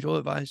not financial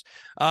advice.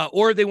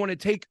 Or if they want to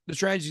take the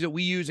strategies that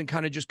we use and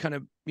kind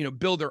of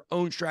build their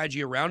own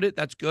strategy around it,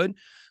 that's good.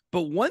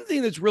 But one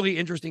thing that's really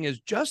interesting is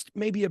just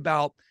maybe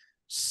about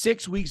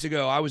 6 weeks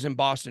ago, I was in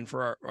Boston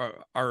for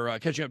our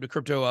Catching Up to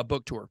Crypto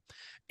book tour.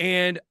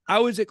 And I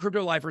was at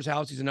Crypto Lifer's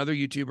house. He's another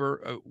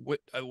YouTuber.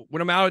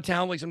 When I'm out of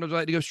town, like sometimes I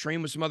like to go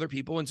stream with some other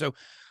people. And so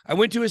I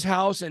went to his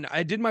house and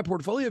I did my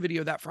portfolio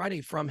video that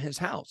Friday from his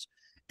house.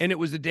 And it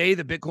was the day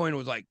that Bitcoin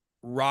was like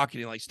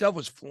rocketing. Like stuff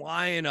was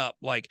flying up.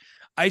 Like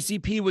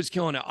ICP was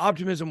killing it.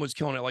 Optimism was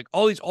killing it. Like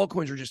all these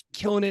altcoins were just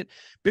killing it.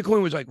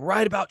 Bitcoin was like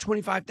right about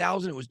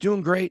 25,000. It was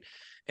doing great.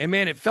 And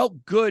man, it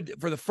felt good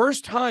for the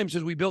first time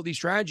since we built these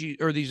strategies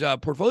or these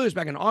portfolios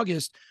back in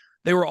August.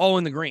 They were all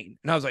in the green.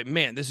 And I was like,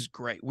 man, this is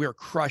great. We're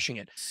crushing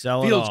it.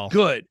 Sell it Feels all.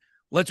 good.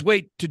 Let's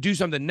wait to do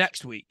something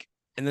next week.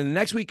 And then the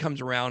next week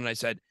comes around and I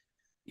said,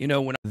 you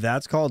know, when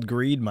That's called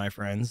greed, my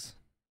friends,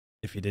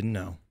 if you didn't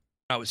know.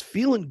 I was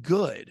feeling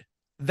good,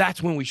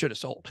 that's when we should have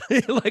sold.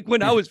 Like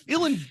when I was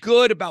feeling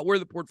good about where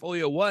the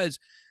portfolio was,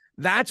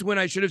 that's when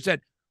I should have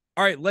said,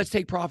 all right, let's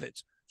take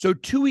profits. So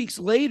 2 weeks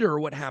later,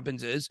 what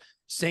happens is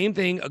same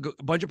thing.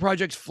 A bunch of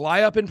projects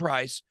fly up in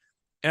price.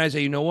 And I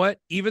say, you know what?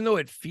 Even though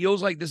it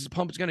feels like this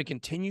pump is going to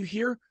continue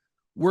here,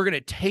 we're going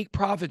to take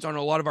profits on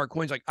a lot of our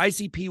coins. Like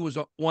ICP was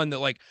one that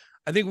like,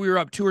 I think we were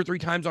up 2 or 3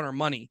 times on our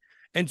money.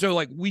 And so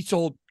like we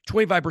sold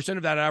 25%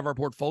 of that out of our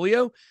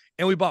portfolio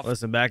and we bought.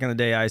 Listen, back in the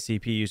day,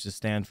 ICP used to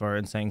stand for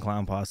Insane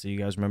Clown Posse. You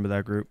guys remember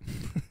that group?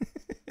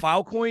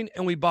 Filecoin,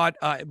 and we bought,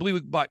 I believe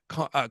we bought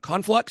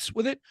Conflux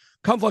with it.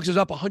 Conflux is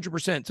up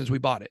 100% since we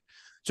bought it.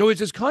 So it's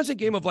this constant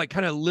game of like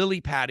kind of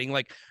lily padding,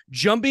 like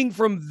jumping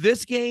from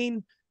this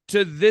gain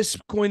to this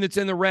coin that's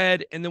in the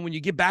red. And then when you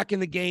get back in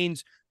the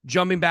gains,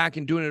 jumping back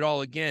and doing it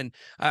all again.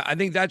 I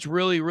think that's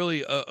really,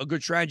 really a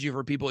good strategy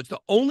for people. It's the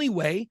only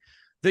way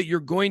that you're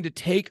going to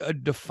take a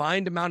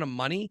defined amount of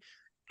money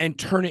and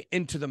turn it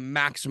into the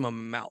maximum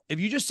amount. If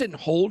you just sit and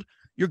hold,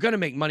 you're going to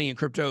make money in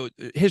crypto.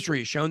 History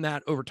has shown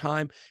that over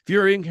time. If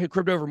you're in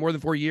crypto for more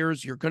than 4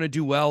 years, you're going to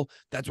do well.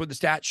 That's what the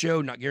stats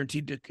show. Not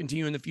guaranteed to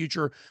continue in the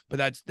future, but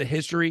that's the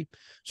history.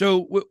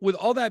 So with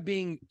all that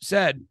being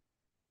said,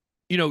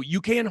 you know,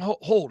 you can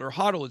hold or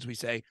hodl, as we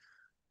say,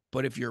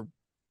 but if you're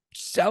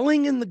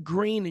selling in the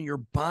green and you're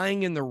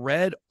buying in the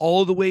red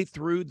all the way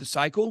through the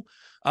cycle,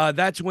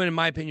 that's when, in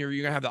my opinion,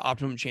 you're going to have the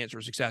optimum chance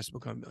for success to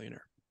become a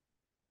millionaire.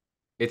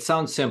 It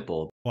sounds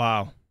simple.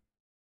 Wow.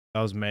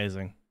 That was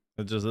amazing.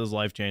 It was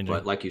life-changing.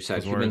 But like you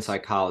said, human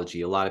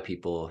psychology, a lot of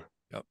people,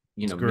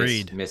 you know,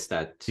 miss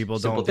that people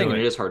simple don't thing. do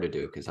And it. it is hard to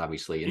do because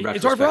obviously in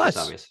It's hard for us.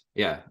 Obvious.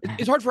 Yeah.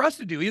 It's hard for us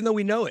to do, even though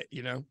we know it,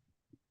 you know?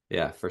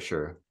 Yeah, for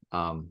sure.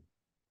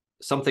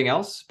 Something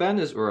else, Ben,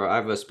 or I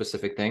have a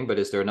specific thing, but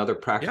is there another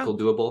practical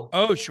doable?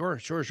 Oh, sure.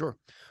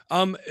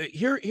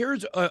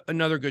 Here's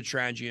another good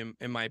strategy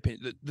in my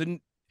opinion.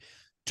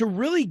 To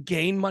really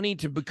gain money,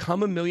 to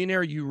become a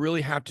millionaire, you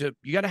got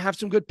to have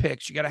some good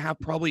picks. You got to have,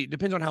 probably, it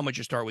depends on how much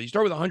you start with. You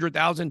start with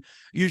 100,000,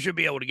 you should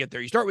be able to get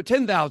there. You start with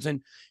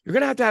 10,000, you're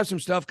going to have some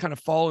stuff kind of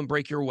fall and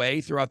break your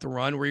way throughout the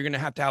run, where you're going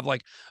to have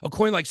like a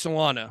coin like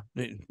Solana.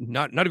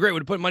 Not a great way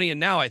to put money in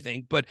now, I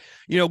think, but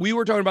you know, we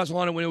were talking about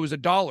Solana when it was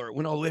 $1, it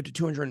went all the way up to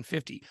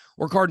 250.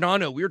 Or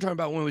Cardano, we were talking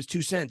about when it was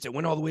 2 cents, it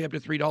went all the way up to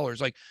 $3.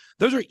 Like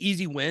those are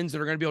easy wins that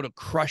are going to be able to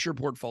crush your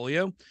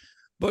portfolio.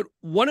 But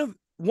one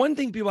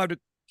thing people have to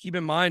keep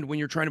in mind when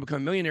you're trying to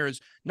become a millionaire is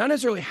not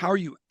necessarily how are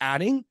you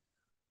adding,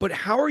 but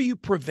how are you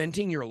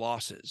preventing your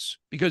losses?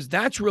 Because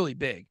that's really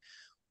big.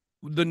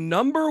 The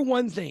number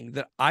one thing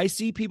that I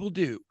see people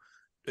do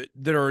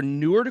that are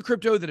newer to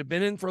crypto, that have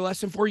been in for less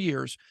than 4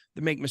 years,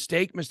 that make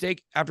mistake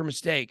after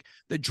mistake,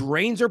 that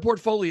drains their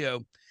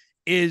portfolio,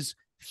 is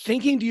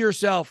thinking to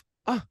yourself,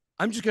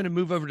 I'm just going to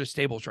move over to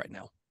stables right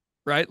now.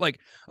 Right? Like,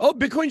 oh,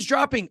 Bitcoin's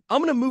dropping, I'm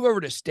going to move over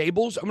to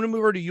stables. I'm going to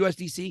move over to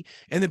USDC,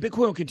 and then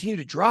Bitcoin will continue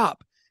to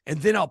drop. And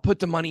then I'll put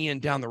the money in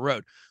down the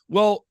road.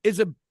 Well,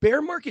 is a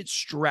bear market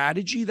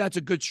strategy, that's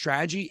a good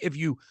strategy if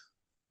you,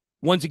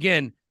 once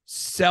again,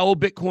 sell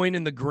Bitcoin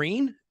in the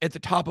green at the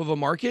top of a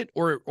market,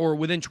 or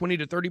within 20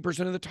 to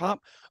 30% of the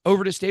top,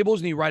 over to stables,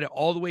 and you ride it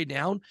all the way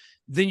down,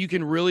 then you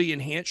can really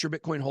enhance your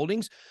Bitcoin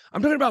holdings.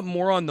 I'm talking about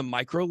more on the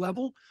micro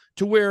level,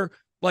 to where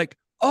like,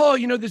 oh,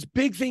 you know, this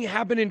big thing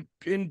happened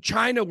in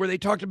China where they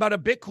talked about a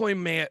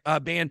Bitcoin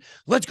ban.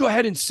 Let's go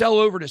ahead and sell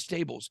over to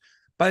stables.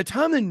 By the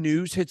time the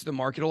news hits the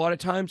market a lot of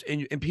times,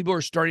 and people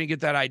are starting to get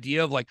that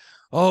idea of like,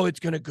 oh, it's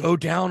going to go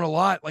down a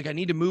lot, like I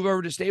need to move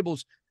over to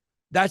stables,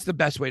 that's the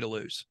best way to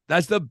lose.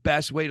 That's the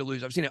best way to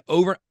lose. I've seen it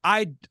over.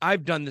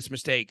 I've done this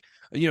mistake,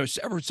 you know,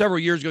 several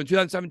years ago in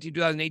 2017,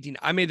 2018.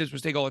 I made this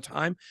mistake all the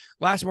time.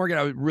 Last market,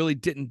 I really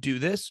didn't do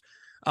this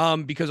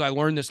because I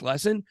learned this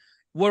lesson.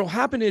 What will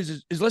happen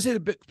is let's say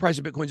the price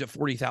of Bitcoin's at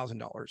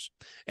 $40,000,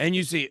 and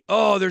you see,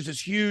 oh, there's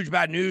this huge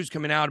bad news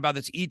coming out about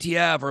this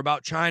ETF or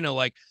about China,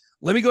 like,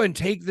 let me go ahead and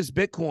take this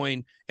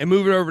Bitcoin and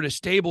move it over to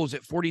stables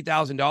at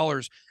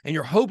 $40,000. And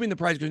you're hoping the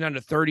price goes down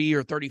to 30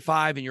 or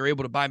 35 and you're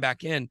able to buy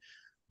back in.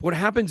 What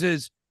happens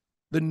is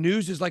the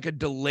news is like a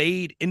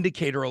delayed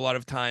indicator a lot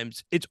of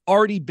times. It's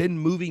already been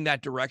moving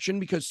that direction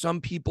because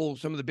some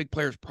of the big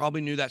players probably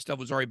knew that stuff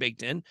was already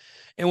baked in.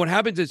 And what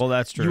happens is, well,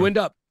 that's true, you end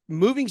up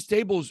moving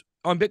stables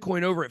on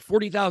Bitcoin over at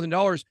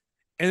 $40,000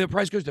 and the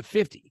price goes to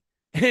 50.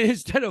 And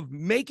instead of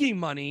making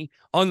money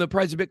on the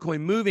price of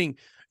Bitcoin moving,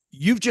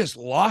 you've just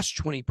lost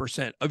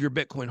 20% of your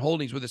Bitcoin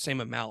holdings with the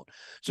same amount.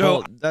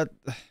 So that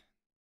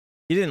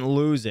you didn't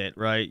lose it,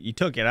 right? You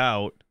took it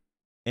out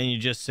and you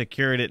just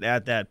secured it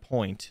at that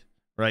point,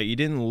 right? You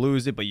didn't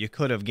lose it, but you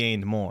could have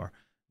gained more.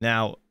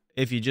 Now,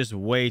 if you just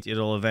wait,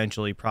 it'll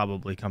eventually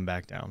probably come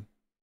back down.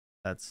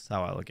 That's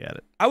how I look at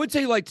it. I would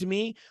say, like, to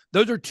me,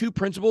 those are two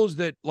principles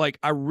that, like,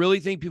 I really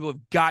think people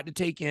have got to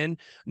take in.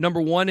 Number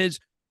one is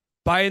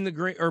buying the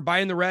green, or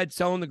buying the red,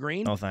 selling the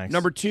green. No thanks.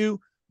 Number two,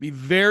 be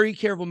very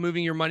careful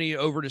moving your money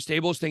over to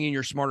stables, thinking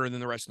you're smarter than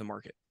the rest of the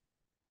market.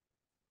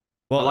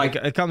 Well, like,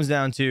 it comes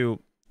down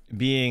to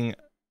being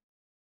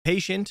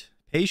patient.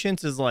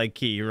 Patience is like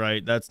key,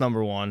 right? That's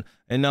number one.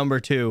 And number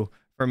two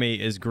for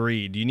me is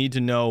greed. You need to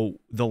know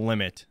the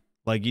limit.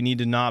 Like, you need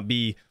to not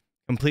be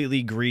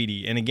completely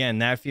greedy. And again,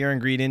 that fear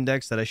and greed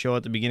index that I show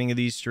at the beginning of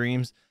these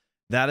streams,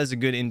 that is a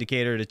good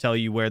indicator to tell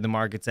you where the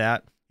market's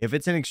at. If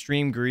it's an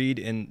extreme greed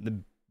and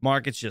the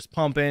market's just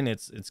pumping,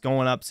 it's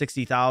going up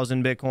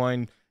 60,000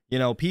 Bitcoin, you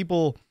know,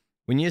 people,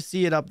 when you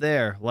see it up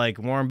there, like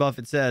Warren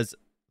Buffett says,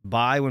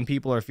 buy when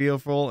people are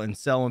fearful and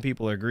sell when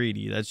people are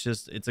greedy. That's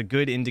just, it's a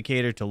good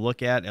indicator to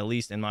look at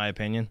least in my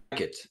opinion.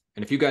 And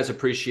if you guys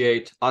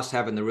appreciate us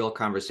having the real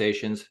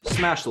conversations,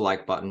 smash the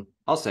like button.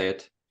 I'll say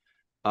it.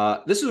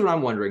 This is what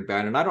I'm wondering,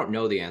 Ben, and I don't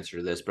know the answer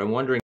to this, but I'm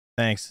wondering.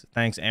 Thanks,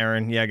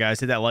 Aaron. Yeah,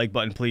 guys, hit that like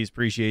button, please.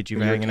 Appreciate you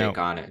hanging out.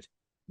 On it.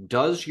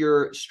 Does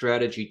your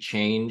strategy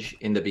change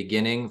in the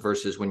beginning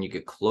versus when you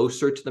get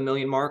closer to the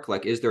million mark?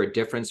 Like, is there a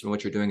difference in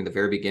what you're doing in the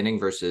very beginning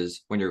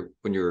versus when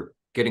you're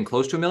getting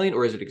close to a million,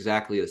 or is it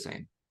exactly the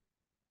same?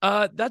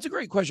 That's a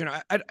great question.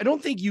 I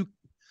don't think you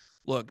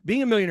look,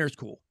 being a millionaire is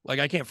cool. Like,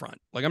 I can't front.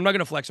 Like, I'm not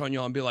gonna flex on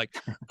y'all and be like,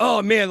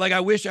 oh man, like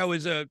I wish I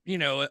was a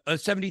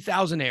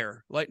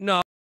 70,000-aire. Like,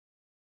 no.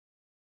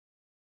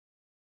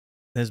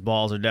 His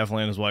balls are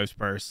definitely in his wife's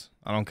purse.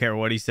 I don't care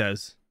what he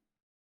says.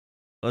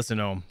 Listen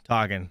to him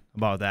talking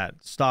about that.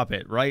 Stop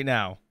it right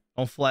now.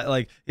 Don't flex.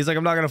 Like, he's like,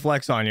 I'm not gonna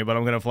flex on you, but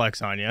I'm gonna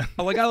flex on you.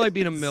 Like, I like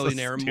being a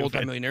millionaire, so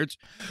multimillionaire.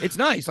 It's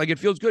nice. Like, it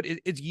feels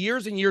good. It's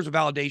years and years of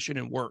validation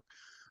and work,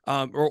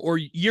 or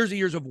years and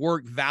years of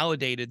work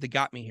validated that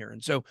got me here.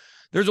 And so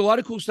there's a lot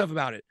of cool stuff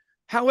about it.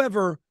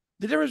 However,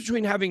 the difference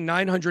between having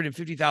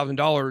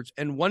 $950,000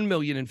 and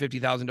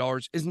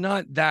 $1,050,000 is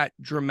not that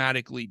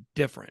dramatically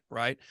different,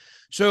 right?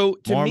 So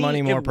to more me,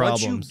 money, more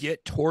problems. Once you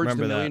get towards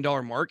the $1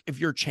 million mark, if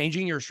you're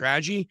changing your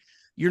strategy,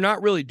 you're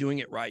not really doing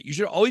it right. You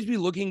should always be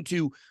looking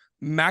to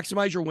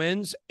maximize your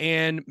wins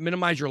and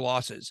minimize your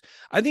losses.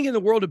 I think in the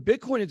world of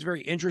Bitcoin, it's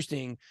very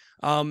interesting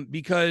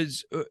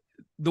because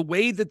the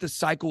way that the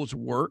cycles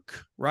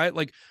work, right?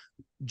 Like,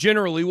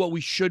 generally what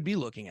we should be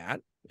looking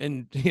at,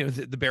 and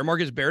the bear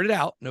market has bared it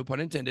out, no pun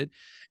intended,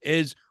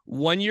 is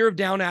 1 year of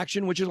down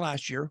action, which is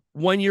last year,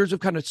 1 year of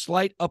kind of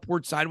slight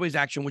upward sideways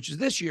action, which is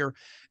this year,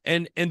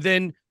 and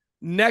then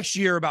next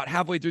year, about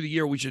halfway through the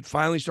year, we should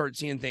finally start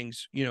seeing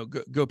things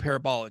go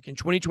parabolic. In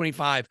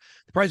 2025,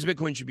 the price of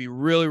Bitcoin should be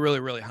really, really,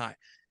 really high.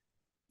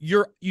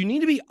 You need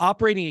to be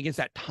operating against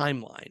that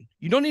timeline.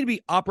 You don't need to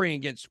be operating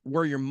against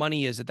where your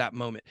money is at that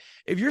moment.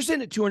 If you're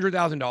sitting at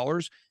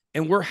 $200,000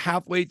 and we're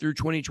halfway through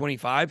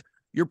 2025,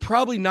 you're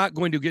probably not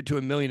going to get to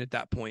 $1 million at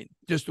that point,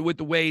 just with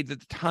the way that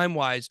the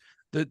time-wise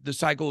the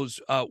cycles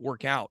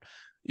work out.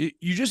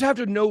 You just have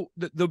to know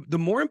that the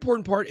more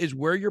important part is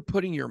where you're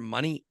putting your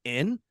money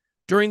in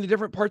during the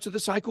different parts of the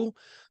cycle.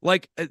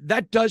 Like,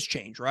 that does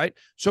change, right?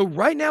 So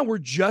right now we're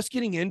just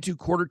getting into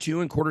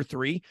Q2 and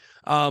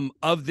Q3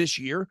 of this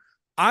year.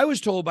 I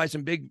was told by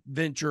some big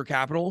venture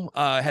capital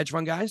hedge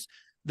fund guys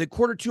that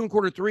Q2 and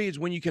Q3 is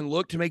when you can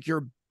look to make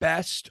your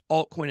best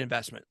altcoin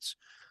investments.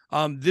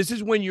 This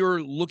is when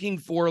you're looking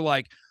for,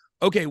 like,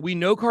 okay, we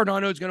know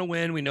Cardano is going to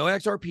win. We know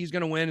XRP is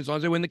going to win as long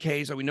as they win the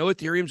case. So we know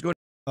Ethereum's going.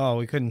 Oh,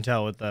 we couldn't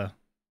tell with the.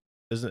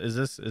 Is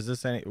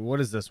this any? What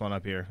is this one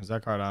up here? Is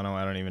that Cardano?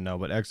 I don't even know.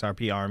 But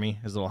XRP Army,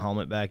 his little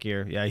helmet back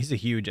here. Yeah, he's a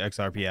huge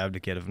XRP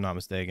advocate, if I'm not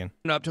mistaken.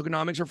 Up,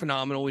 tokenomics are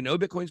phenomenal. We know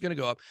Bitcoin's going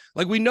to go up.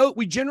 Like,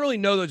 we generally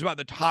know those about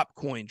the top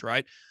coins,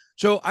 right?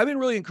 So I've been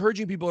really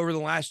encouraging people over the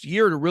last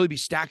year to really be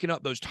stacking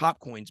up those top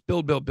coins.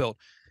 Build.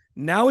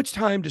 Now it's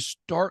time to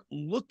start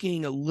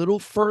looking a little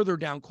further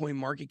down coin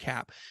market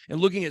cap and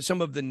looking at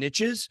some of the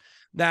niches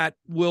that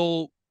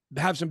will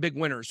have some big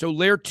winners. So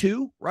layer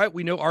 2, right?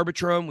 We know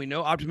Arbitrum, we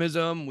know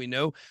Optimism, we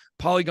know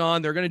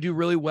Polygon. They're going to do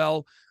really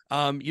well.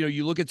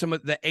 You look at some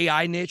of the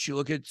AI niche, you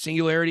look at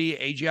Singularity,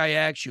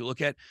 AGIX, you look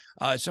at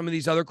some of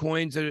these other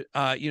coins that,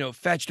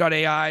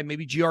 Fetch.ai,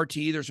 maybe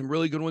GRT. There's some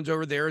really good ones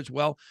over there as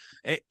well.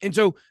 And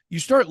so you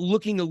start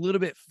looking a little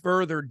bit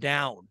further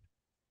down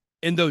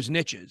in those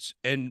niches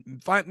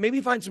and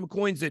maybe find some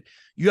coins that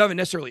you haven't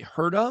necessarily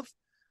heard of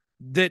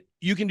that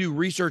you can do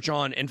research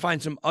on and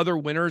find some other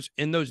winners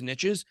in those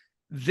niches.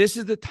 This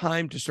is the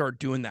time to start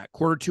doing that.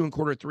 Q2 and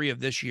Q3 of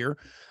this year.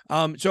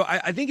 So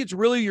I think it's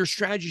really your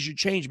strategy should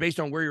change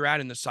based on where you're at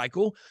in the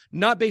cycle,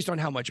 not based on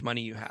how much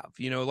money you have.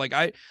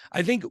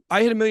 I think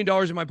I hit $1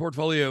 million in my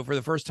portfolio for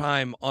the first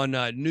time on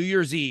New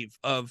Year's Eve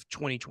of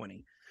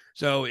 2020.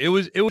 So it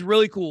was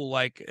really cool.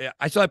 Like,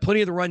 I still had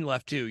plenty of the run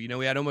left too.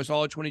 We had almost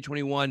all of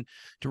 2021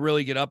 to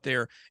really get up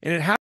there. And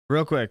it happened.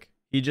 Real quick,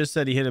 he just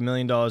said he hit $1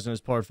 million in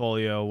his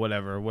portfolio,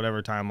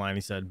 whatever timeline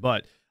he said.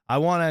 But I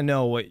want to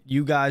know what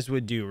you guys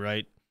would do,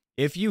 right?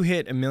 If you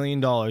hit $1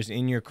 million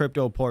in your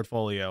crypto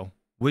portfolio,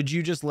 would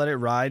you just let it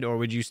ride, or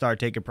would you start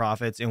taking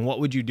profits? And what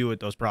would you do with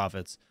those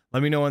profits?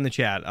 Let me know in the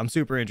chat. I'm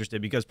super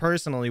interested, because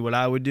personally, what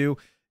I would do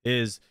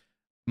is,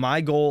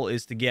 my goal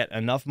is to get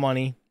enough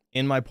money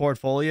in my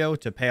portfolio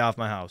to pay off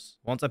my house.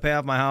 Once I pay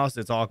off my house,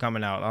 it's all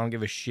coming out. I don't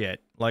give a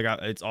shit. Like,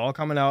 it's all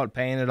coming out,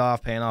 paying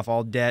off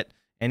all debt.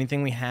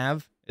 Anything we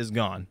have is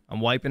gone.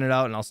 I'm wiping it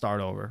out and I'll start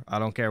over. I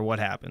don't care what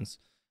happens.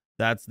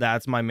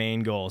 That's my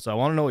main goal. So I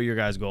want to know what your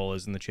guys' goal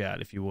is in the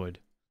chat, if you would.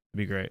 It'd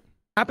be great.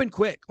 Happened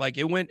quick. Like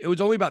it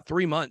was only about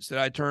 3 months that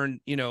I turned,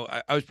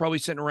 I was probably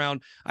sitting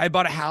around, I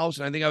bought a house,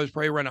 and I think I was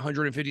probably around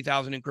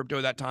 150,000 in crypto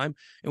at that time.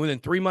 And within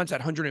 3 months, that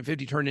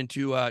 150 turned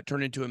into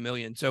 $1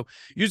 million. So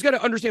you just got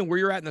to understand where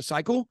you're at in the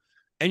cycle,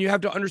 and you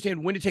have to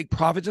understand when to take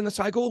profits in the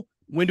cycle,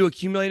 when to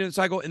accumulate in the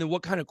cycle, and then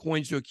what kind of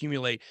coins to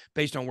accumulate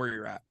based on where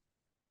you're at.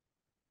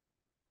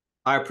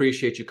 I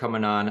appreciate you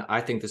coming on. I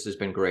think this has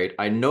been great.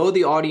 I know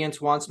the audience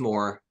wants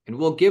more, and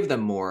we'll give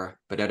them more,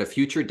 but at a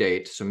future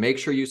date. So make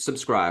sure you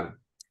subscribe.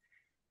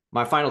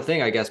 My final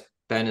thing, I guess,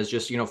 Ben, is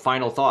just,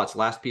 final thoughts,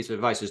 last piece of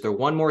advice. Is there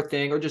one more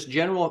thing, or just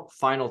general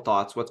final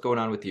thoughts? What's going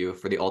on with you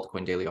for the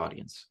Altcoin Daily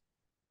audience?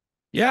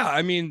 Yeah,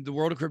 I mean, the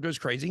world of crypto is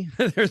crazy.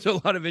 There's a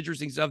lot of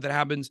interesting stuff that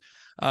happens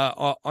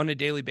on a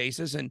daily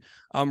basis. And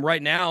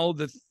right now,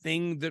 the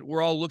thing that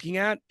we're all looking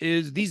at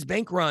is these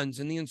bank runs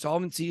and the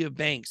insolvency of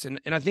banks. And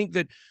I think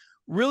that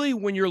really,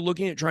 when you're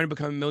looking at trying to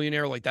become a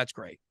millionaire, like, that's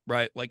great,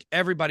 right? Like,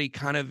 everybody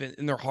kind of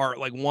in their heart,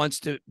 like,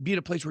 wants to be at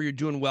a place where you're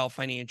doing well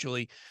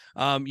financially,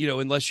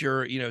 unless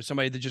you're,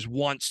 somebody that just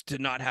wants to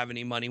not have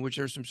any money, which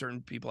there's some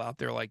certain people out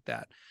there like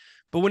that.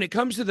 But when it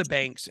comes to the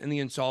banks and the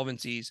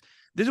insolvencies,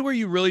 this is where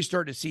you really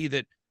start to see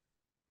that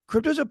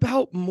crypto's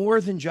about more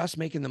than just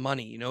making the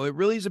money. It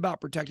really is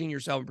about protecting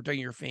yourself and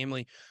protecting your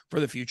family for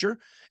the future.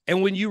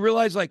 And when you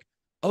realize, like,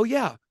 oh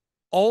yeah,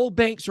 all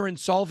banks are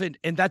insolvent,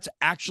 and that's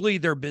actually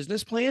their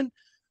business plan,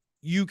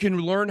 you can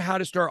learn how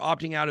to start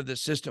opting out of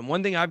this system.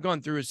 One thing I've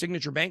gone through is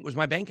Signature Bank was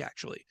my bank,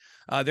 actually.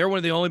 They're one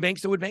of the only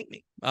banks that would bank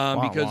me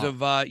because of,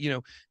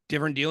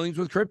 different dealings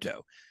with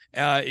crypto.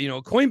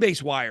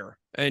 Coinbase Wire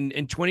in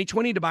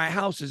 2020 to buy a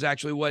house is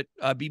actually what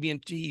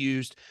BB&T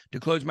used to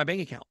close my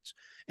bank accounts.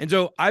 And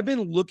so I've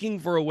been looking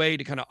for a way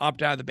to kind of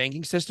opt out of the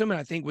banking system. And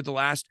I think what the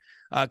last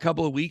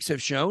couple of weeks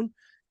have shown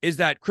is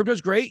that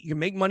crypto's great. You can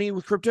make money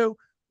with crypto,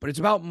 but it's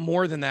about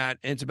more than that.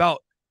 And it's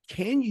about,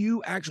 can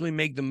you actually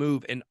make the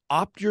move and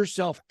opt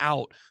yourself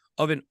out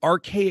of an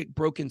archaic,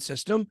 broken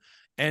system?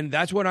 And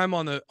that's what I'm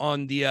on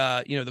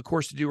the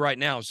course to do right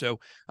now. So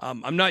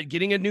I'm not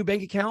getting a new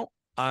bank account.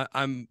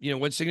 I'm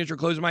when Signature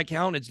closes my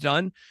account, it's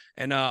done.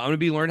 And I'm going to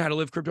be learning how to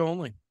live crypto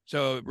only.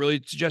 So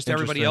really suggest to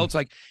everybody else,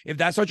 like, if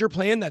that's not your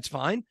plan, that's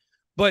fine.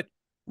 But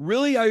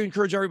really, I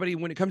encourage everybody,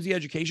 when it comes to the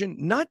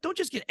education, don't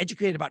just get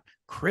educated about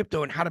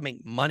crypto and how to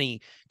make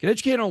money. Get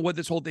educated on what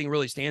this whole thing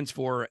really stands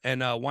for,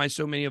 and why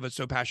so many of us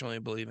so passionately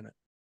believe in it.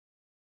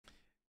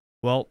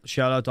 Well,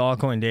 shout out to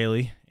Altcoin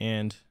Daily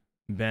and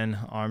Ben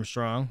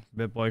Armstrong,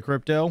 BitBoy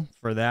Crypto,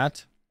 for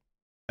that.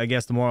 I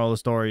guess the moral of the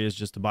story is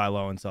just to buy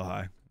low and sell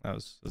high.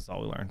 That's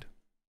all we learned.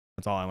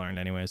 That's all I learned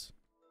anyways.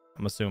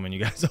 I'm assuming you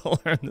guys all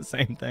learned the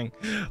same thing.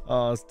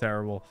 Oh, it's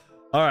terrible.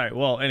 All right.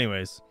 Well,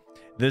 anyways,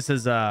 this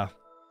is, yeah,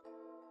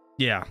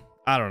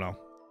 I don't know.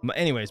 But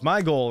anyways,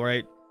 my goal,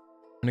 right,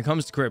 when it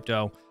comes to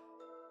crypto,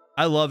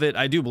 I love it.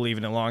 I do believe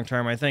in it long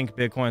term. I think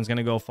Bitcoin's going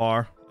to go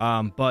far.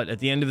 But at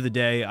the end of the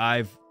day,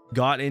 I've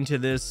got into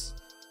this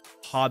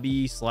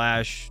hobby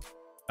slash,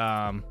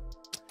 I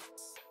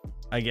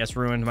guess,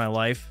 ruined my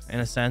life in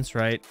a sense,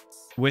 right,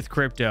 with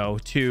crypto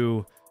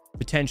to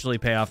potentially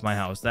pay off my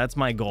house. That's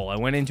my goal. I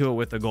went into it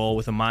with a goal,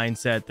 with a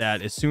mindset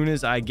that as soon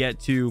as I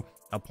get to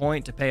a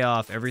point to pay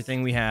off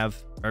everything we have,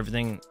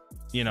 everything,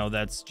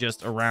 that's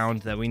just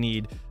around that we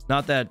need.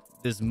 Not that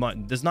there's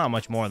not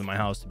much more than my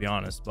house, to be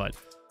honest, but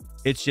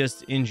it's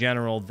just in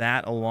general,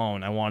 that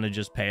alone, I want to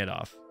just pay it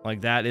off. Like,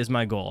 that is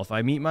my goal. If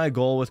I meet my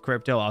goal with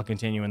crypto, I'll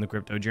continue in the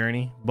crypto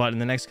journey. But in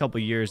the next couple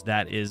of years,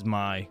 that is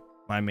my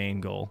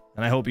main goal.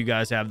 And I hope you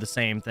guys have the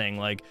same thing.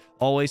 Like,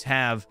 always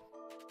have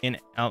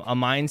a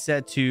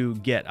mindset to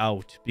get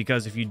out,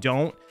 because if you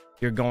don't,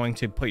 you're going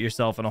to put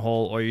yourself in a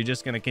hole, or you're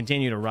just going to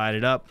continue to ride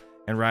it up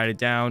and ride it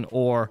down.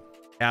 Or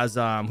as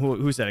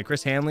who said it,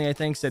 Chris Hanley, I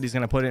think, said he's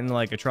going to put it in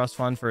like a trust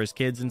fund for his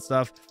kids and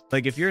stuff.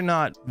 Like, if you're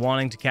not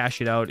wanting to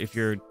cash it out, if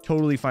you're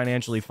totally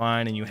financially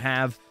fine and you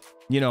have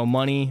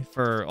money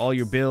for all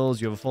your bills,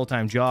 you have a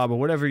full-time job, or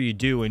whatever you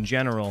do in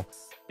general,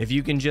 if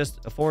you can just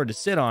afford to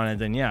sit on it,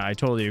 then yeah, I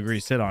totally agree,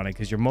 sit on it,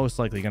 because you're most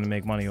likely going to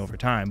make money over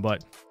time.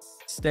 But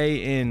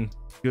stay in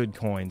good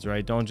coins,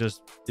 right? Don't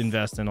just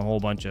invest in a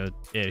whole bunch of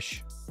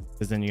ish,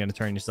 because then you're going to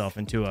turn yourself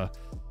into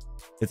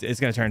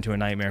it's going to turn into a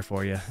nightmare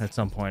for you at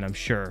some point, I'm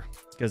sure,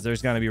 because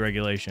there's going to be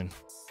regulation.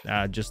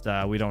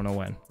 We don't know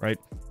when, right?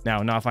 Now,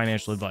 not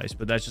financial advice,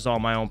 but that's just all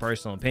my own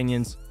personal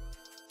opinions.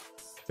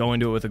 Go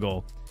into it with a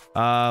goal.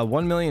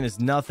 1 million is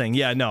nothing.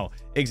 Yeah, no,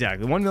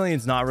 exactly. 1 million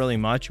is not really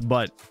much,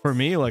 but for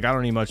me, like, I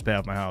don't need much to pay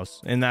off my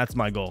house, and that's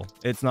my goal.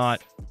 It's not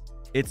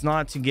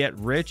to get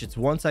rich. It's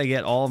once I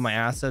get all of my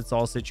assets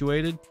all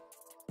situated,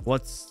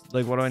 what's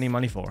like, what do I need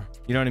money for?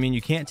 You know what I mean?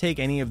 You can't take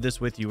any of this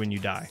with you when you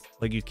die.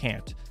 Like, you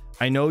can't.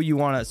 I know you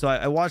want to. So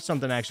I watched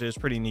something, actually. It's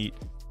pretty neat.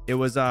 It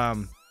was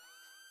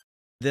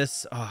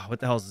this, what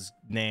the hell's his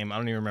name? I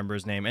don't even remember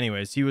his name.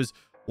 Anyways, he was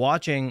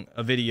watching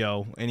a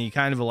video and he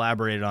kind of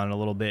elaborated on it a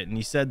little bit, and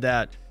he said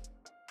that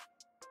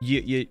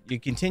you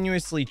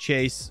continuously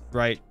chase,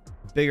 right,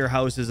 bigger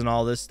houses and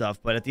all this stuff,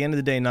 but at the end of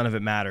the day, none of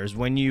it matters.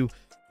 When you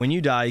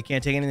die, you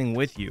can't take anything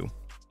with you.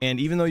 And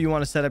even though you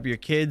want to set up your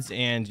kids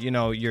and, you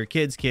know, your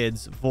kids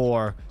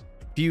for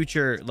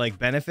future like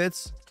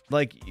benefits,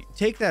 like,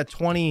 take that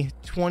 20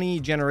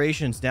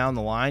 generations down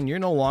the line, you're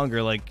no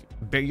longer like,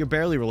 you're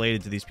barely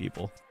related to these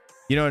people.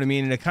 You know what I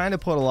mean? And it kind of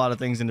put a lot of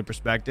things into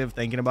perspective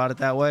thinking about it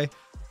that way.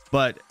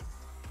 But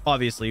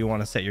obviously you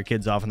want to set your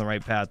kids off on the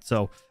right path.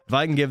 So if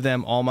I can give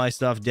them all my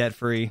stuff debt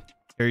free,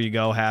 here you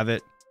go, have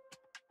it.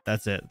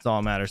 That's it. That's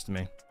all that matters to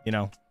me. You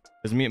know,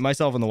 because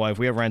myself and the wife,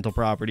 we have rental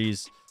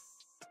properties.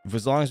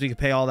 As long as we can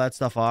pay all that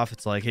stuff off,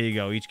 it's like, here you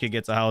go. Each kid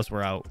gets a house.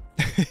 We're out.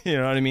 You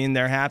know what I mean?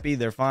 They're happy.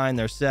 They're fine.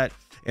 They're set.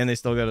 And they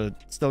still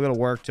gotta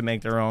work to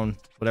make their own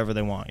whatever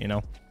they want. You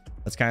know,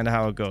 that's kind of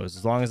how it goes.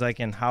 As long as I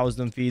can house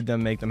them, feed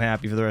them, make them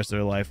happy for the rest of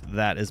their life,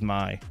 that is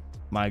my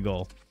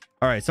goal.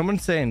 All right,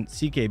 someone's saying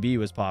CKB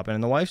was popping,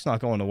 and the wife's not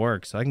going to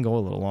work, so I can go a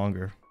little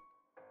longer.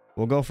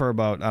 We'll go for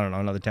about, I don't know,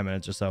 another 10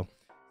 minutes or so.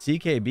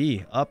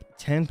 CKB up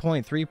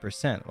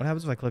 10.3%. What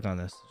happens if I click on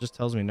this? It just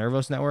tells me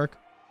Nervos Network.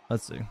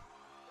 Let's see.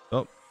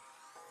 Oh,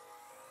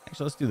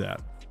 actually, let's do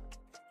that.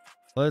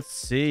 Let's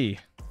see.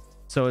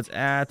 So it's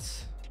at,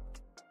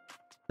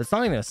 it's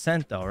not even a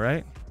cent though,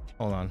 right?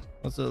 Hold on.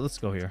 Let's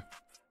go here.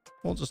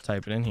 We'll just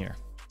type it in here.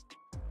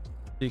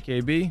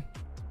 CKB.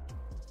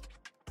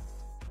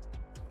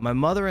 My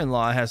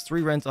mother-in-law has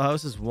 3 rental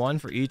houses, 1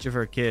 for each of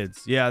her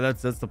kids. Yeah,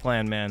 that's the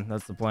plan, man.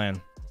 That's the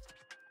plan.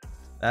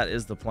 That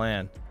is the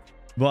plan.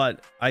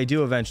 But I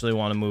do eventually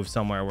want to move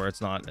somewhere where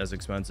it's not as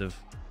expensive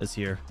as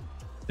here.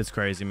 It's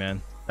crazy,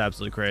 man. It's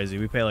absolutely crazy.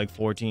 We pay like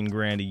 14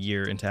 grand a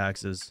year in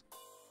taxes.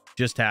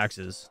 Just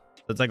taxes.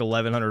 That's like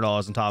 $1,100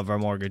 on top of our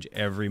mortgage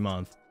every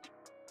month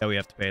that we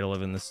have to pay to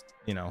live in this,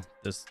 you know,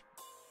 this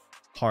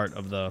part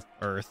of the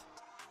earth.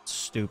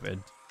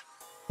 Stupid.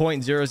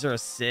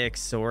 0.006.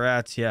 So we're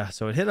at, yeah,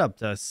 so it hit up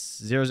to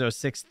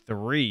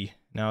 0.063.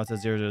 Now it's at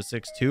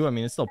 0.062. I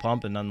mean, it's still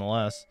pumping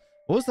nonetheless.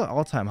 What was the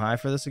all-time high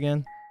for this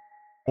again?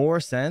 4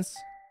 cents.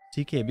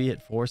 TKB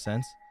at 4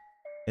 cents.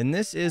 And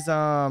this is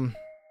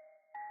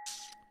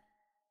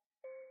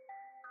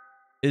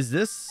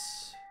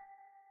this,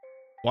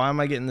 why am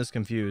I getting this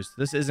confused?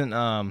 This isn't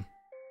oh,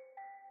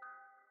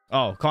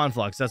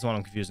 Conflux. That's what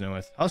I'm confusing it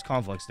with. How's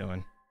Conflux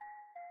doing?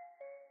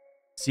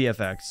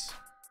 CFX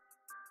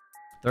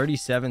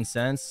 37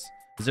 cents.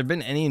 Has there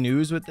been any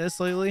news with this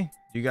lately?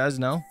 Do you guys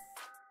know?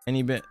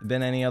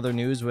 Been any other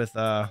news with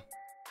the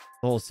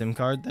whole SIM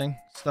card thing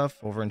stuff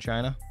over in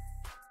China?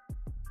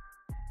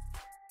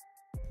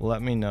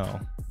 Let me know.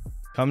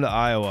 Come to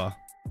Iowa.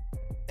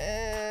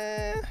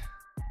 I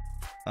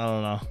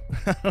don't know.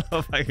 I don't know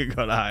if I could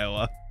go to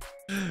Iowa.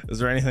 Is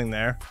there anything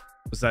there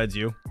besides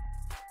you?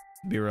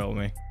 Be real with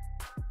me.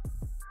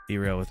 Be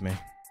real with me.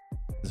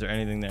 Is there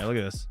anything there? Look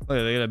at this. Look,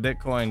 they got a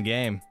Bitcoin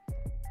game.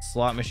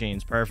 Slot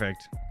machines.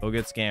 Perfect. Go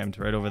get scammed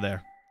right over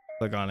there.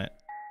 Click on it.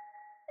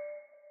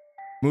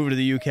 Move to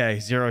the UK.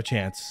 0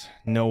 chance.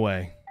 No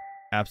way.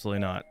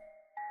 Absolutely not.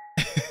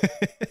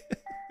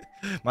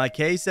 My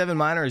K7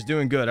 miner is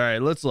doing good. All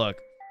right, let's look.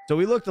 So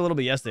we looked a little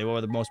bit yesterday. What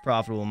were the most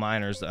profitable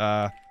miners?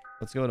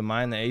 Let's go to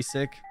mine the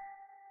ASIC.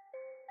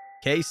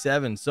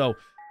 K7. So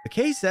the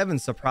K7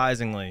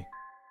 surprisingly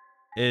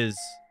is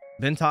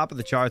been top of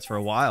the charts for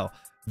a while.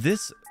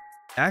 This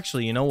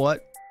actually, you know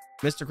what?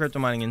 Mr. Crypto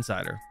Mining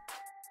Insider,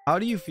 how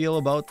do you feel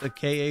about the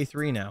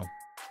KA3 now?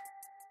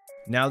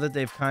 Now that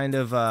they've kind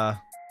of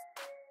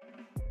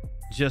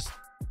just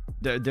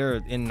they're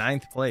in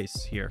 9th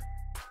place here,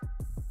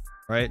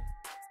 right?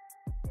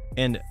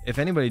 And if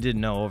anybody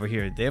didn't know, over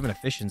here they have an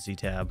efficiency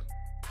tab.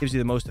 Gives you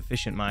the most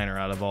efficient miner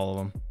out of all of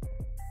them.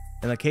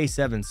 And the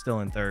K7's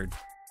still in 3rd,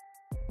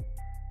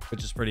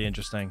 which is pretty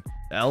interesting.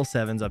 The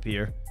L7's up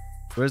here.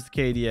 Where's the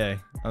KDA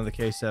on the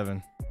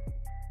K7?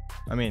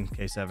 I mean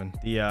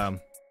K7. The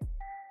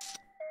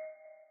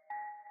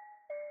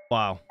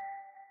wow.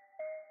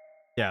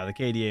 Yeah, the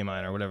KDA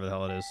miner, whatever the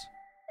hell it is.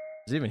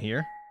 Is it even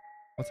here?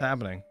 What's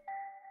happening?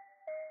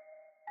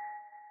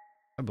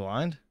 Am I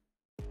blind?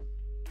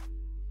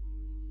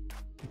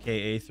 The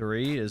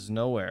KA3 is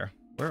nowhere.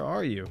 Where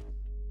are you?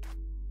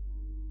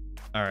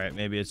 All right,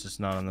 maybe it's just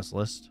not on this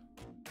list.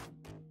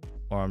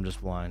 Or I'm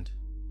just blind.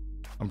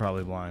 I'm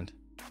probably blind.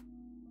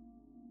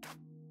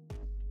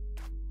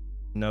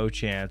 No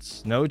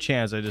chance. No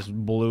chance I just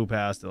blew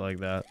past it like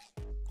that.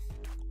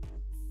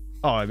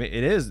 Oh, I mean,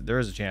 it is. There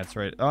is a chance,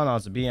 right? Oh, no,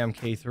 it's a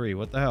BMK3.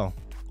 What the hell?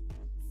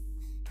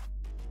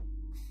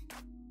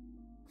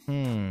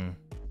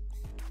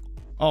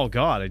 Oh,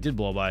 God, I did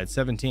blow by it.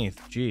 17th.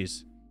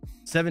 Jeez.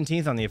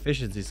 17th on the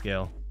efficiency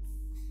scale.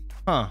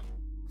 Huh.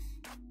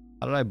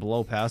 How did I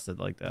blow past it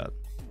like that?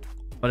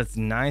 But it's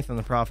 9th on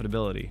the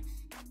profitability.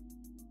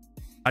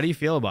 How do you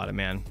feel about it,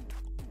 man?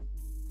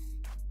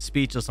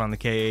 Speechless on the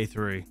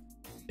KA3.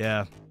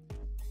 Yeah,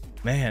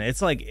 man,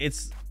 it's like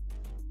it's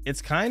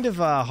kind of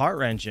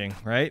heart-wrenching,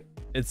 right?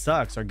 It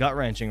sucks, or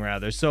gut-wrenching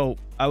rather. So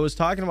I was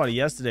talking about it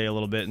yesterday a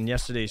little bit in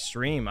yesterday's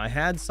stream. I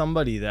had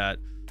somebody that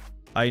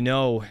I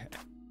know,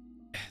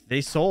 they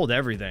sold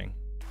everything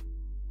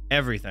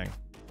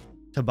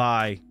to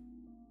buy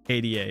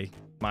KDA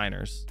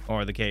miners,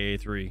 or the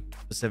KA3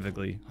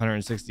 specifically,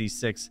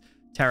 166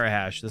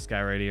 terahash, this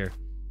guy right here.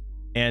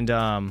 And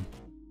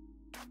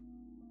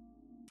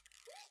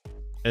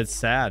it's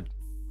sad.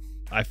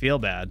 I feel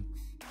bad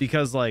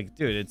because, like,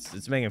 dude,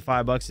 it's making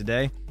 $5 a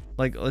day.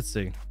 Like, let's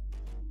see,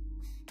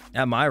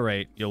 at my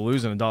rate you're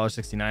losing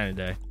 $1.69 a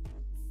day.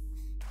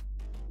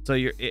 So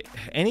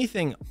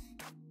anything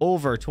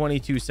over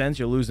 22 cents,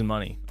 you're losing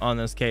money on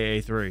this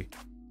KA3.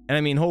 And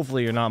I mean,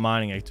 hopefully you're not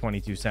mining at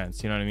 22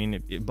 cents, you know what I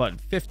mean? But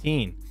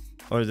 15,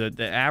 or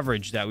the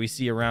average that we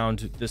see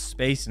around this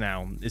space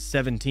now is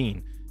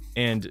 17,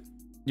 and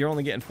you're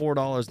only getting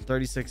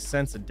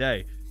 $4.36 a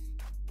day.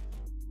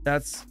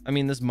 That's, I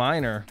mean, this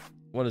miner,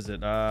 what is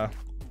it?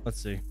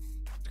 Let's see.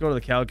 Let's go to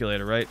the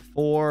calculator, right?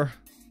 Hold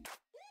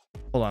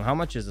on, how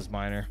much is this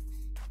miner?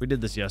 We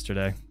did this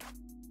yesterday.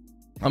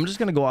 I'm just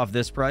gonna go off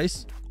this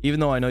price, even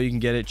though I know you can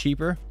get it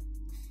cheaper.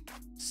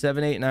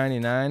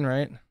 $7,899,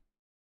 right?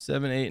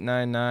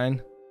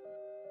 $7,899.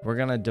 We're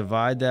gonna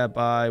divide that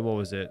by, what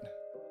was it?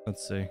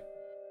 Let's see.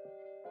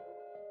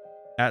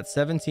 At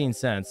 17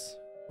 cents,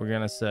 we're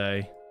gonna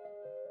say,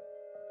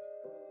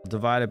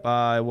 divide it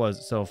by, what was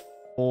it? So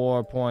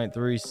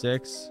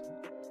 4.36.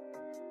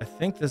 I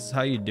think this is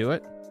how you do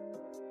it.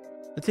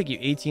 It'll take you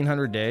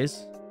 1,800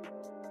 days.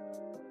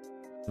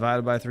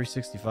 Divided by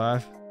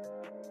 365.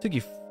 Took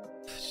you,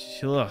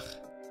 ugh.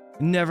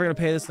 You're never gonna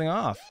pay this thing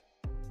off.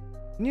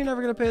 You're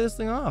never gonna pay this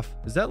thing off.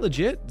 Is that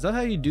legit? Is that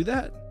how you do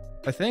that?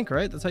 I think,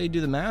 right? That's how you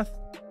do the math.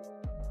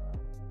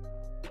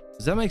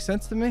 Does that make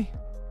sense to me?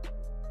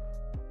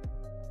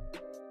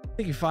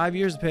 Take you 5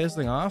 years to pay this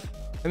thing off.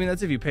 I mean,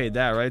 that's if you paid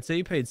that, right? Say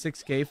you paid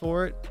 6K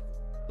for it.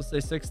 Let's say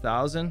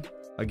 6,000.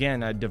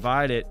 Again, I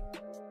divide it.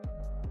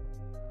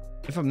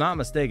 If I'm not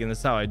mistaken, this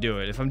is how I do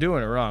it. If I'm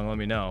doing it wrong, let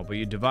me know. But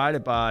you divide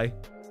it by,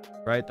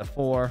 right, the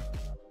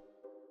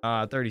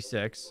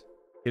 36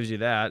 gives you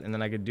that, and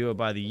then I could do it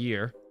by the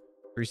year.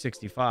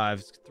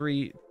 365,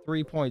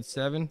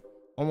 3.7,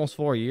 almost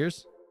 4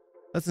 years.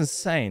 That's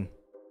insane.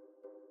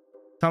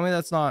 Tell me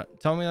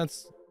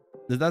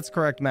that's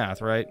correct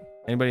math, right?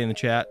 Anybody in the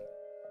chat?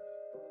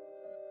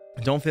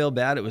 Don't feel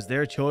bad. It was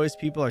their choice.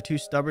 People are too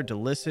stubborn to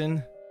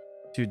listen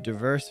to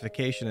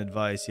diversification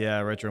advice.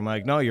 Yeah, Retro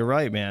Mike. No, you're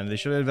right, man. They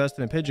should have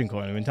invested in Pigeon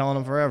Coin. I've been telling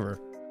them forever.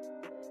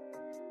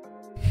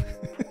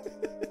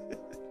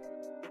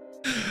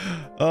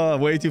 Oh,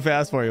 way too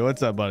fast for you.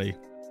 What's up, buddy?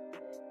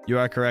 You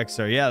are correct,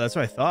 sir. Yeah, that's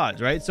what I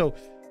thought, right? So,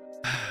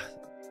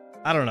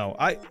 I don't know.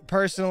 I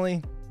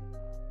personally,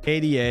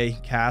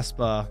 KDA,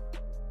 Caspa,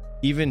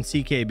 even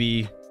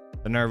CKB,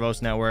 the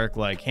Nervos network,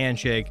 like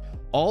Handshake,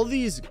 all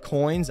these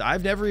coins,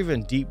 I've never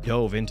even deep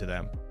dove into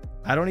them.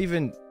 I don't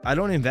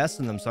invest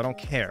in them, so I don't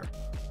care,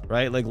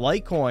 right? Like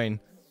Litecoin,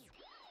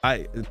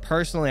 I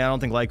don't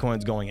think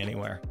Litecoin's going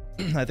anywhere.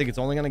 I think it's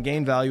only going to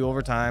gain value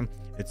over time.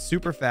 It's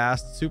super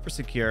fast, super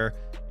secure.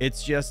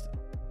 It's just,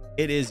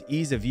 it is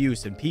ease of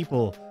use, and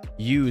people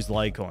use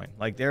Litecoin.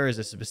 Like, there is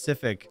a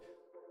specific,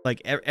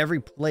 like,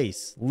 every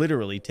place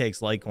literally takes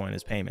Litecoin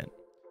as payment.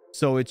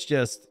 So it's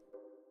just,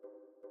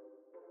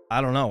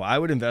 I don't know. I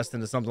would invest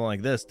into something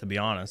like this, to be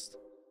honest.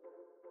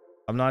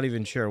 I'm not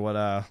even sure what,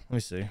 let me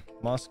see.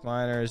 Musk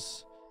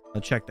miners.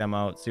 I'll check them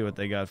out, see what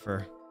they got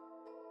for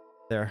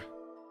their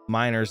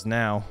miners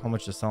now. How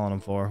much they're selling them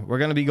for. We're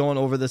going to be going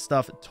over this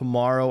stuff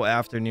tomorrow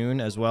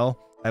afternoon as well.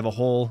 I have a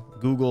whole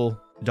Google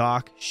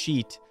Doc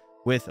sheet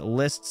with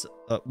list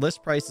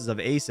prices of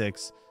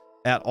ASICs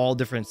at all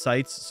different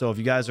sites. So if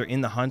you guys are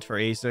in the hunt for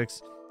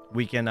ASICs,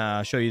 we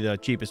can show you the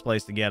cheapest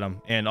place to get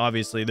them. And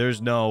obviously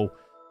there's no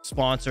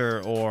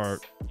sponsor or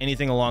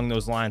anything along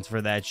those lines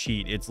for that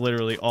sheet. It's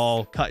literally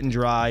all cut and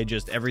dry,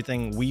 just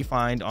everything we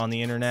find on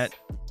the internet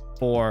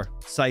for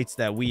sites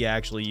that we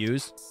actually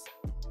use.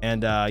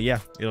 And yeah,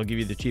 it'll give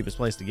you the cheapest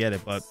place to get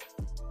it. But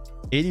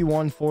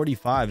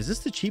 81.45, is this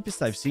the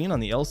cheapest I've seen on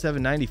the L7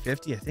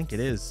 9050? I think it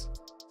is.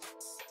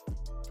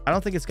 I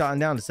don't think it's gotten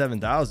down to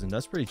 7,000.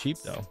 That's pretty cheap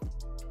though.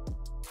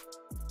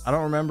 I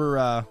don't remember,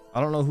 I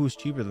don't know who's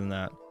cheaper than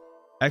that.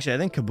 Actually, I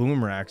think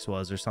Kaboom Racks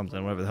was, or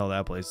something, whatever the hell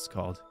that place is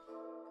called.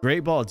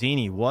 Great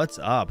Baldini, what's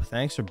up?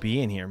 Thanks for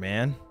being here,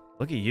 man.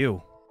 Look at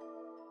you.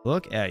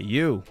 Look at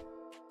you.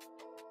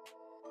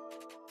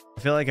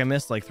 I feel like I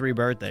missed like 3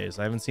 birthdays.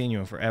 I haven't seen you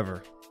in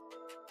forever.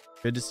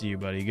 Good to see you,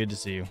 buddy. Good to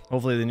see you.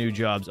 Hopefully the new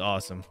job's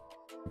awesome.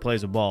 He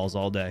plays with balls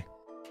all day.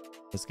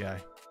 This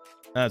guy.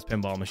 That's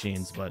pinball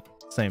machines, but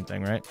same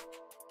thing, right?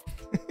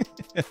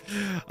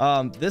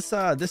 This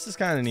is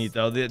kind of neat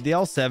though. The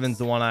L7's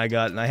the one I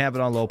got, and I have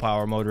it on low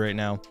power mode right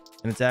now,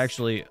 and it's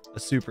actually a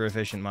super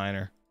efficient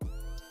miner.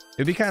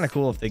 It'd be kind of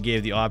cool if they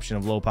gave the option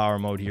of low power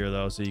mode here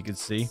though, so you could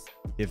see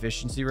the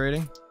efficiency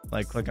rating,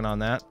 like clicking on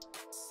that.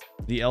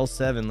 The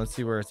L7, let's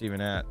see where it's even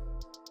at.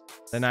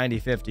 the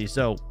 9050.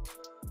 So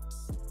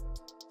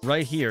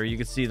right here, you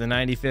can see the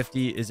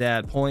 9050 is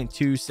at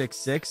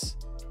 0.266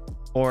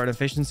 for an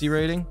efficiency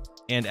rating.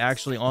 And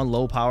actually on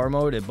low power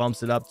mode, it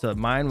bumps it up to,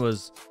 mine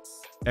was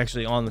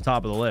actually on the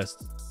top of the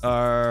list.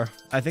 I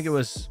think it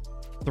was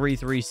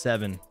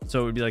 337.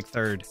 So it would be like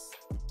third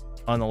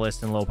on the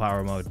list in low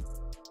power mode.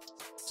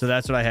 So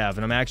that's what I have.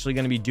 And I'm actually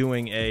going to be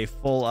doing a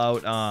full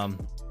out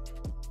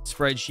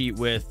spreadsheet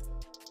with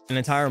an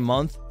entire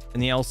month in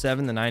the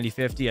L7, the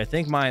 9050. I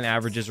think mine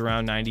averages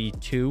around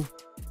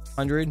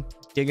 9200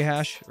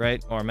 gigahash,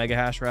 right? Or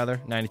megahash rather,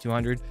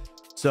 9200.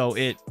 So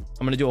I'm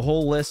going to do a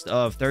whole list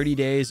of 30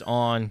 days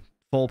on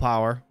full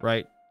power,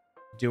 right?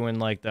 Doing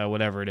like the,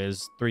 whatever it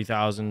is,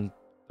 3000,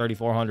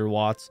 3400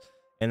 watts.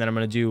 And then I'm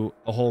going to do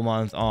a whole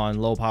month on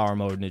low power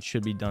mode, and it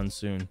should be done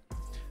soon.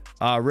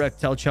 Rick,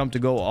 tell Chump to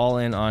go all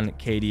in on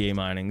KDA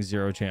mining.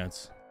 Zero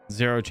chance.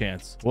 Zero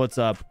chance. What's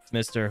up,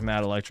 Mr.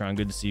 Matt Electron?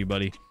 Good to see you,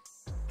 buddy.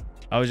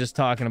 I was just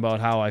talking about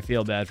how I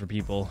feel bad for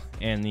people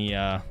and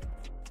the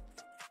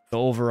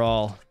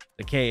overall,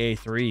 the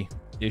KA3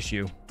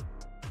 issue,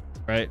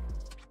 right?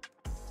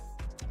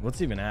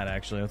 What's even at,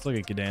 actually? Let's look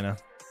at Cadena.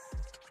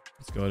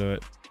 Let's go to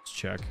it. Let's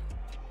check.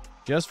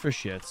 Just for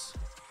shits.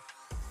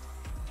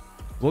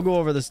 We'll go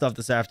over this stuff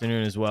this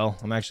afternoon as well.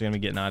 I'm actually going to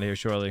be getting out of here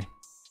shortly.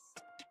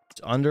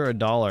 It's under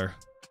 $1.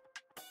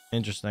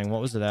 Interesting.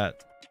 What was it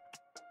at?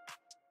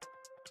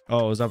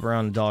 Oh, it was up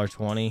around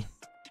 $1.20.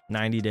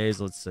 90 days.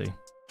 Let's see.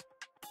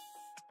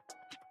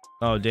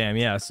 Oh, damn.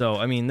 Yeah. So,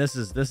 I mean, this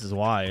is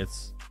why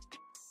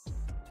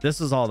this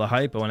is all the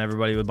hype when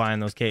everybody was buying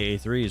those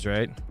KA3s,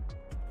 right?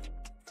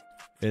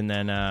 And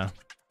then,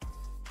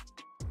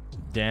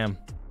 damn.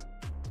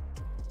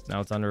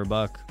 Now it's under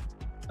 $1.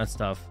 That's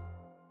tough.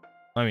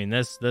 I mean,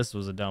 this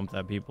was a dump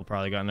that people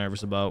probably got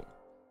nervous about.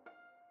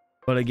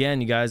 But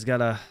again, you guys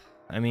gotta,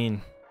 I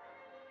mean,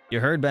 you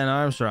heard Ben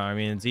Armstrong. I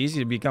mean, it's easy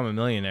to become a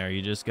millionaire.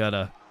 You just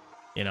gotta,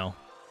 you know,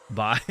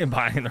 buy in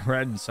the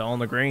red and sell in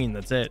the green.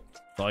 That's it.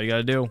 That's all you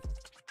gotta do.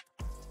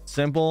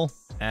 Simple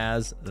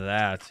as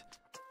that.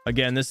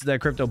 Again, this is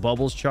that crypto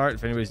bubbles chart.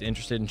 If anybody's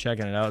interested in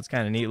checking it out, it's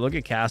kind of neat. Look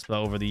at Caspa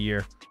over the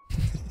year.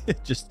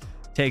 It just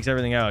takes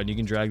everything out and you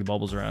can drag the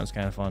bubbles around. It's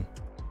kind of fun.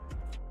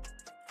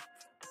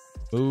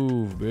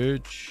 Ooh,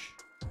 bitch.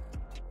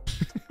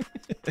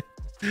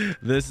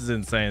 This is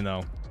insane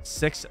though.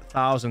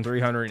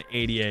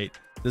 6,388.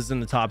 This is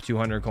in the top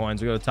 200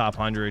 coins. We go to top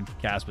 100.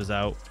 Caspa's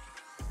out.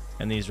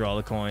 And these are all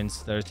the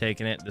coins that are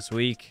taking it this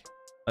week.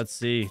 Let's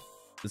see.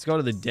 Let's go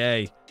to the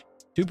day.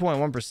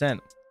 2.1%.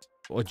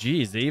 Well,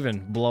 geez, they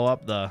even blow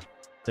up the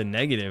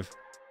negative.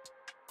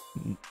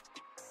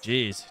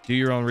 Geez, do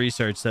your own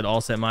research. Said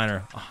all set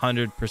miner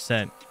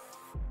 100%.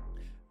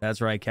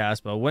 That's right,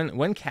 Caspa.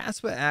 When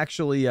Caspa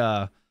actually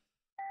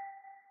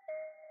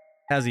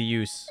has a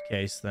use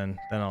case, then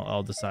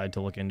I'll decide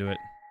to look into it.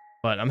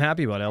 But I'm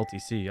happy about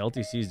LTC.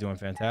 LTC is doing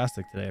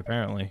fantastic today,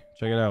 apparently.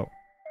 Check it out.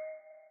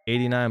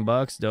 89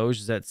 bucks. Doge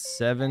is at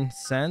 7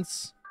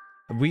 cents.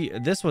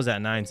 This was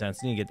at 9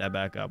 cents. Need to get that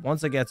back up.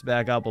 Once it gets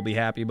back up, we'll be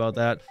happy about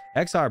that.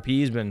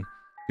 XRP's been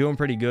doing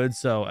pretty good,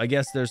 so I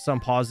guess there's some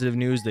positive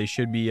news. They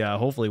should be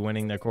hopefully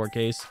winning their court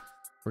case.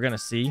 We're gonna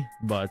see,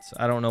 but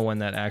I don't know when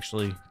that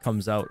actually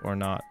comes out or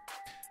not.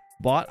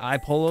 Bought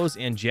iPolos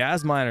and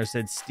Jazz Miner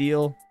said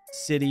Steel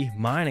City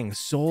Mining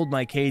sold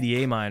my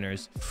KDA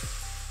miners.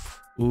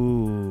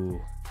 Ooh,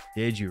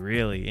 did you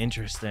really?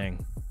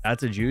 Interesting.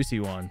 That's a juicy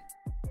one.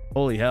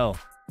 Holy hell.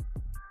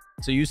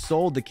 So you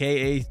sold the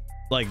KA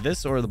like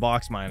this or the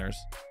box miners?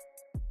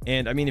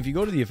 And I mean, if you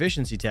go to the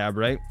efficiency tab,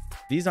 right?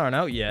 These aren't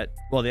out yet.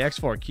 Well, the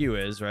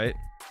X4Q is, right?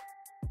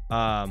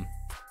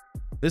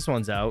 This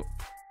one's out,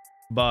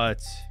 but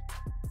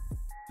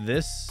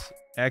this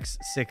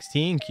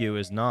X16Q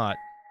is not.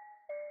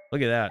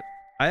 Look at that.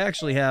 I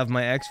actually have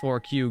my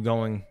X4Q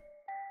going,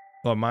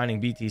 well,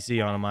 mining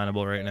BTC on a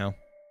mineable right now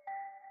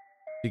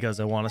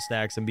because I want to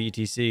stack some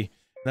BTC.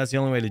 That's the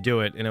only way to do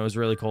it. And it was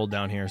really cold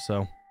down here.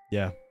 So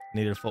yeah,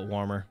 needed a foot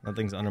warmer. That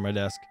thing's under my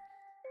desk.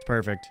 It's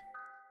perfect.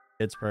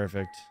 It's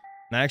perfect.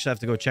 And I actually have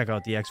to go check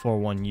out the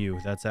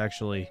X41U. That's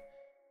actually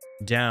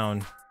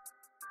down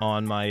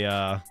on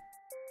my,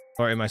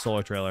 or in my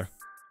solar trailer.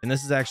 And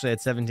this is actually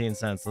at 17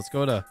 cents. Let's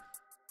go to,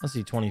 let's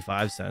see,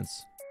 25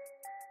 cents.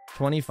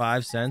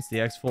 25 cents. The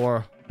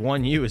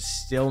X41U is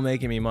still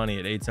making me money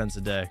at 8 cents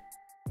a day.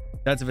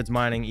 That's if it's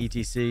mining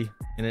ETC.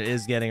 And it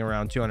is getting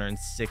around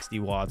 260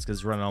 watts because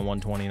it's running on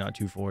 120, not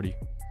 240.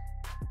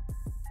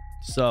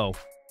 So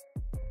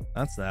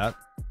that's that.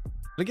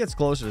 It gets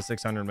closer to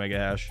 600 mega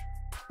hash,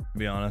 to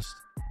be honest.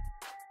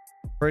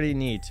 Pretty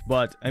neat.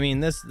 But I mean,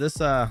 this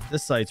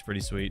site's pretty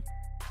sweet.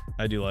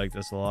 I do like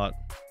this a lot.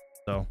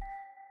 So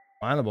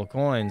mineable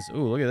coins.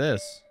 Ooh, look at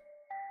this.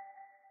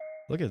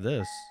 Look at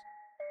this.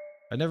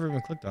 I never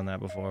even clicked on that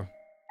before.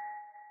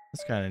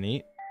 That's kind of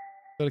neat.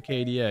 Go to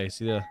KDA.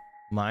 See the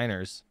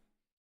miners.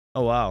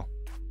 Oh, wow.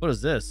 What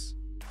is this?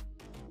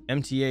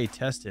 MTA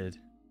tested.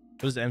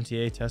 What does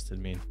MTA tested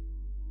mean?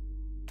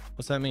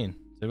 What's that mean?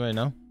 Does anybody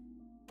know?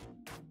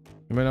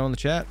 Anybody know in the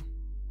chat?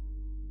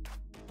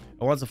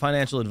 I want some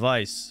financial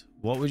advice.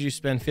 what would you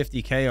spend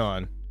 50K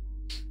on?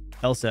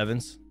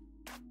 L7s.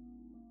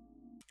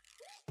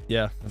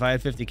 Yeah, if I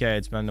had 50K,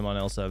 I'd spend them on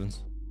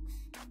L7s.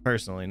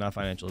 Personally, not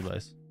financial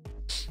advice.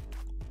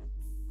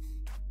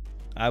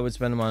 I would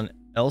spend them on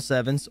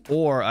L7s,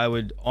 or I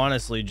would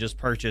honestly just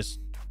purchase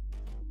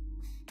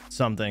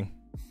something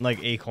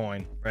like a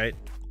coin, right?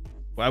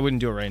 Well, I wouldn't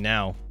do it right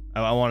now.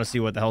 I want to see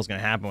what the hell's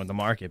going to happen with the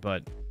market,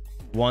 but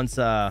once,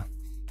 yeah,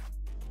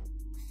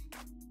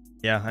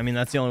 I mean,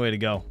 that's the only way to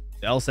go.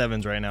 The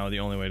L7s right now are the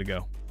only way to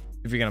go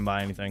if you're going to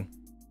buy anything.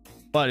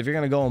 But if you're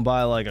going to go and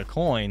buy like a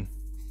coin,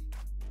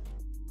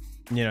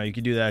 you know, you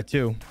could do that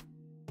too.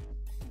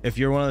 If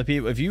you're one of the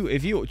people, if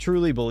you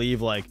truly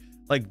believe like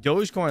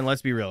Dogecoin,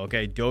 let's be real,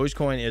 okay?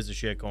 Dogecoin is a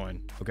shit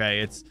coin,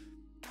 okay?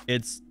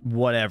 It's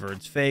whatever.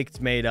 It's fake.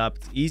 It's made up.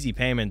 It's easy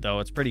payment though.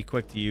 It's pretty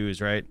quick to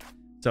use, right?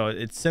 So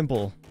it's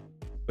simple,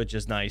 which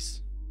is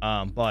nice.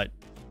 But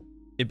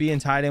it being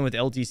tied in with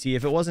LTC,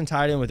 if it wasn't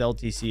tied in with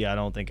LTC, I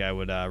don't think I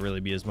would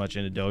really be as much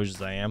into Doge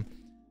as I am.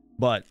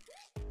 But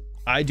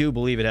I do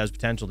believe it has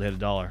potential to hit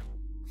 $1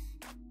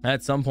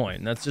 at some point.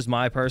 And that's just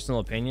my personal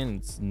opinion.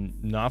 It's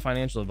not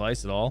financial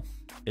advice at all.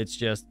 It's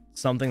just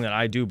something that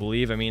I do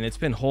believe. I mean, it's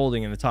been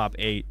holding in the top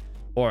 8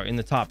 or in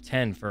the top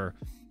 10 for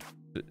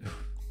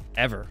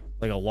ever,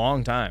 like a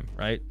long time,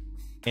 right?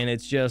 And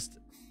it's just,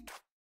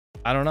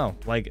 I don't know,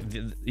 like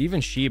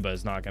even Shiba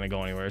is not going to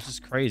go anywhere. It's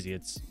just crazy.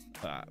 It's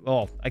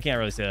well, I can't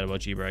really say that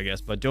about Shiba, I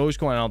guess, but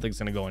Dogecoin I don't think it's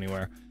going to go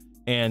anywhere.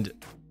 And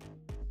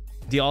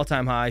the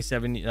all-time high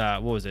 70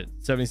 what was it,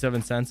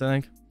 77 cents, I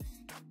think,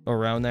 or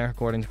around there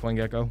according to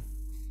CoinGecko,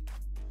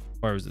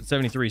 or was it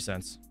 73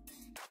 cents?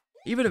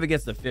 Even if it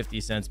gets to 50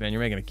 cents, man,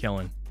 you're making a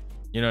killing.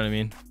 You know what I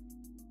mean?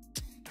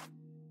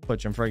 Put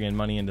some friggin'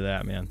 money into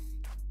that, man.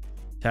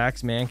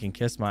 Tax man can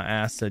kiss my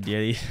ass, said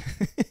Yeti.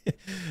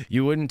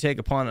 You wouldn't take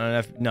a punt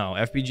on no,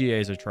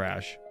 FPGAs are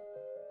trash.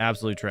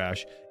 Absolute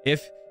trash.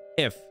 If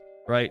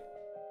right,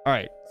 all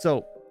right,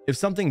 so if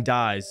something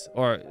dies,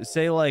 or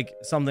say like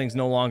something's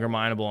no longer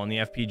mineable on the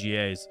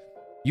FPGAs,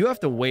 you have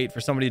to wait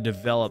for somebody to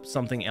develop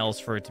something else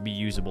for it to be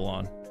usable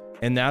on,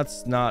 and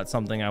that's not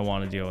something I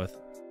want to deal with.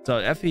 So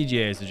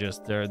FPGAs are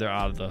just, they're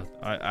out of the,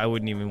 I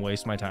wouldn't even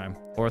waste my time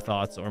or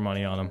thoughts or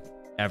money on them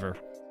ever.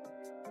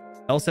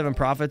 L7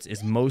 profits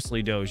is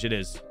mostly Doge. It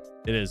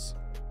is.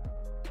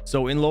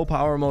 So in low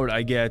power mode,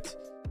 I get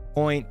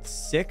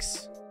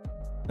 0.6.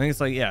 I think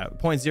it's like, yeah,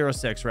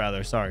 0.06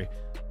 rather. Sorry.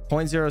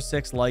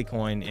 0.06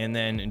 Litecoin. And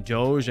then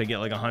Doge, I get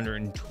like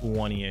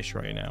 120-ish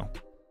right now.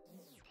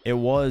 It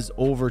was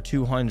over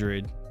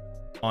 200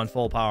 on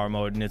full power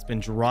mode, and it's been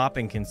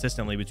dropping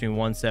consistently between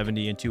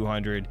 170 and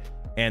 200.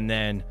 And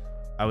then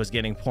I was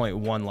getting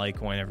 0.1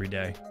 Litecoin every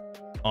day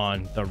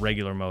on the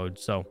regular mode.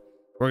 So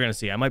we're going to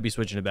see. I might be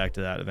switching it back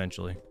to that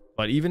eventually.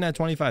 But even at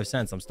 25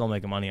 cents, I'm still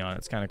making money on it.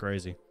 It's kind of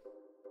crazy.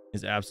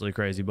 It's absolutely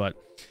crazy. But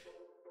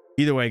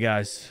either way,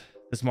 guys,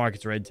 this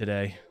market's red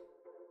today.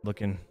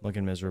 Looking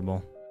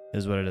miserable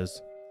is what it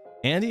is.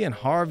 Andy and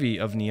Harvey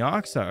of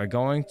Neoxa are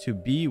going to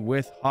be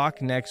with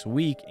Hawk next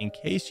week, in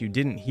case you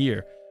didn't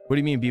hear. What do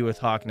you mean be with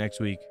Hawk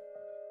next week?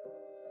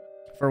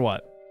 For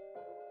what?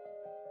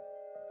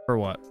 For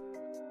what?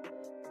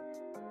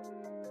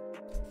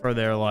 For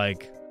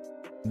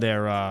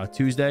their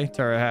Tuesday,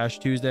 Terra Hash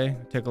Tuesday,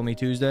 Tickle Me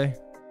Tuesday.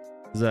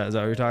 Is that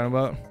what you're talking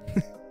about?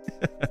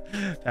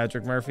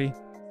 Patrick Murphy?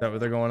 Is that what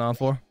they're going on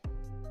for?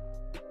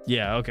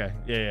 Yeah, okay.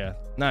 Yeah.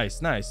 Nice.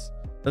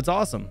 That's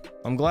awesome.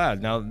 I'm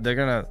glad. Now they're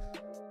gonna,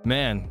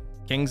 man,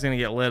 King's gonna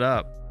get lit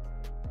up.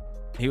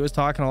 He was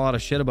talking a lot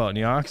of shit about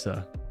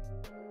Neoxa.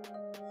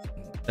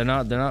 They're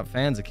not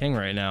fans of King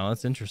right now.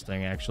 That's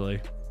interesting, actually.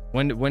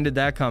 When did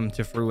that come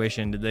to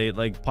fruition? Did they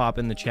like pop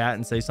in the chat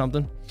and say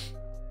something?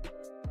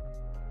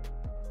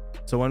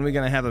 So when are we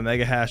gonna have a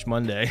Mega Hash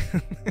Monday?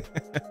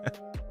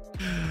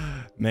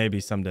 Maybe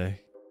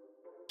someday.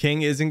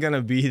 King isn't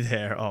gonna be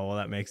there. Oh, well,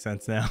 that makes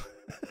sense now.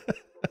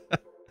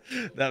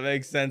 That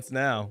makes sense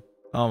now.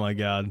 Oh my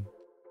god,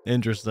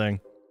 interesting.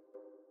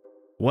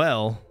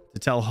 Well, to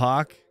tell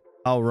Hawk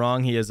how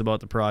wrong he is about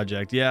the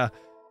project, yeah,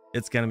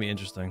 it's gonna be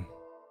interesting.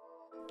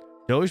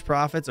 Doge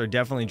profits are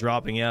definitely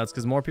dropping. Yeah, it's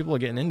because more people are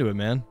getting into it,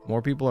 man.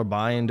 More people are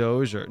buying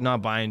Doge, or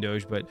not buying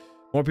Doge, but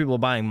more people are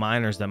buying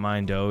miners that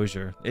mine Doge.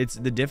 Or it's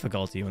the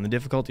difficulty. When the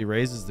difficulty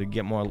raises, you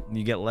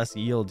get less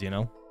yield, you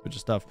know, which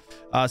is tough.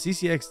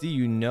 CCXD,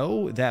 you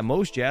know that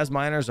most Jazz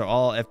miners are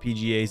all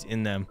FPGAs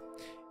in them.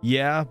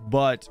 Yeah,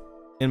 but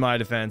in my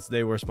defense,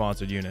 they were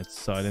sponsored units,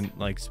 so I didn't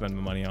like spend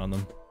my money on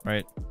them,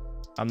 right?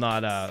 I'm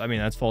not, I mean,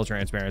 that's full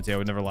transparency. I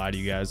would never lie to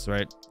you guys,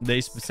 right? They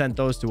sent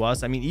those to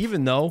us. I mean,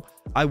 even though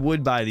I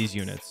would buy these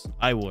units,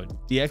 I would.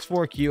 The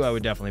X4Q, I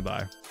would definitely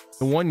buy.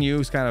 The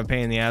 1U is kind of a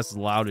pain in the ass, is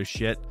loud as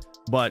shit.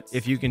 But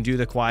if you can do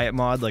the quiet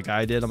mod like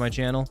I did on my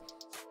channel,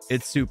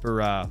 it's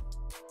super,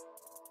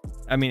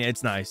 I mean,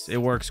 it's nice. It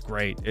works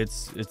great.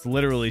 It's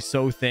literally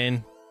so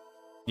thin.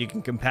 You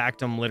can compact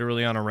them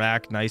literally on a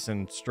rack, nice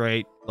and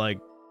straight, like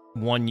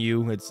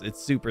 1U.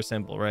 It's super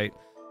simple, right?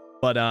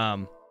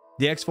 But,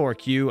 the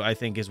X4Q, I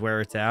think, is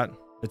where it's at.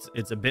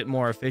 It's a bit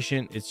more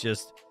efficient. It's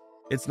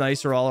It's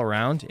nicer all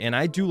around. And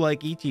I do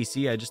like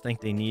ETC. I just think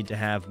they need to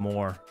have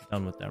more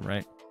done with them,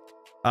 right?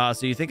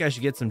 So you think I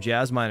should get some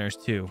jazz miners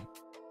too?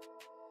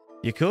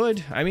 You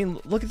could. I mean,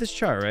 look at this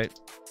chart, right?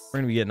 We're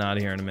gonna be getting out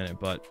of here in a minute,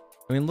 but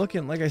I mean, like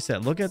I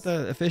said, look at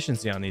the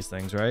efficiency on these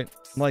things, right?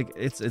 Like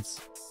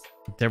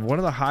they're one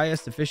of the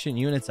highest efficient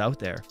units out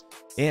there.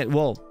 And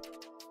well,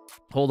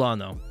 hold on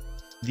though.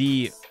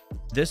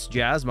 This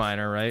jazz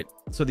miner, right?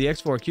 So the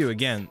X4Q,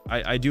 again,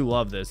 I do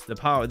love this.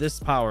 This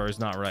power is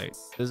not right.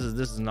 This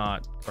is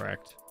not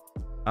correct.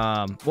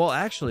 Well,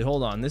 actually,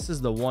 hold on. This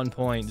is the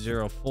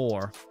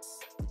 1.04.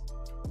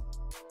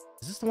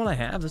 Is this the one I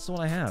have? This is the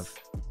one I have.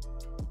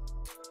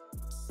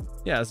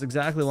 Yeah, it's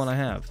exactly the one I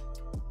have.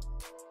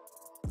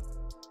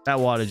 That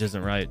wattage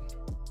isn't right.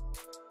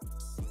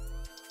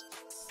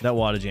 That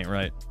wattage ain't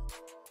right.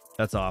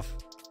 That's off.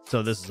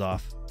 So this is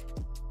off.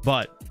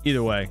 But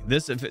either way,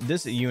 this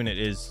unit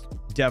is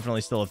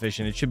definitely still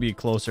efficient. It should be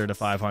closer to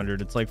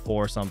 500. It's like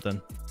 4 something.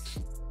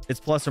 It's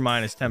plus or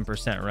minus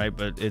 10%, right?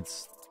 But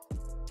it's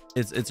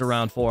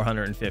around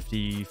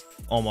 450,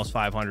 almost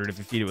 500 if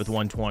you feed it with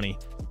 120.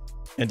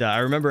 And I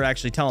remember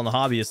actually telling the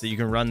hobbyists that you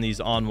can run these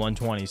on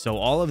 120. So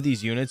all of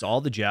these units,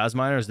 all the jazz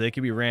miners, they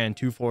could be ran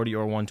 240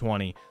 or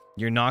 120.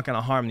 You're not going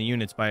to harm the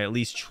units by at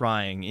least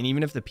trying. And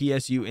even if the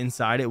PSU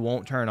inside it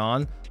won't turn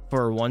on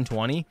for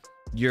 120,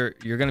 you're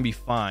going to be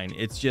fine.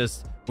 It's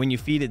just when you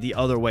feed it the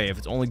other way, if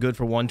it's only good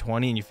for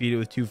 120 and you feed it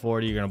with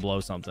 240, you're going to blow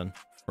something,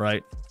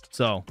 right?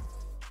 So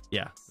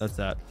yeah, that's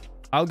that.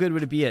 How good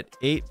would it be at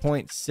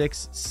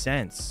 8.6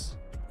 cents?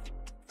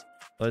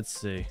 Let's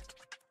see.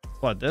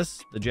 What,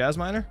 the jazz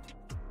miner?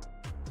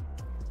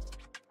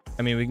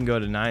 I mean, we can go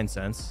to 9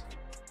 cents.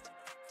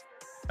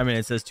 I mean,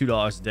 it says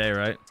 $2 a day,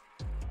 right?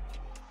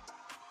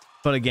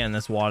 But again,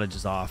 this wattage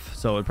is off,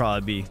 so it'd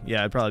probably be, yeah,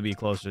 it'd probably be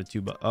closer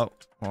to $2. Oh, hold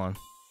on.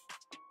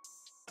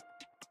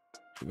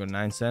 We go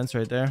 9 cents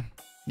right there.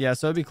 Yeah,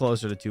 so it'd be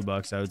closer to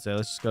 $2, I would say.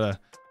 Let's just go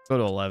to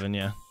 11.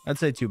 Yeah, I'd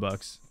say $2.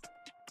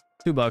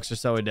 $2 or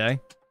so a day.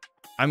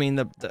 I mean,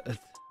 the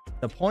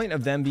point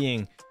of them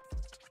being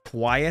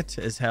quiet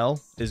as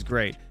hell is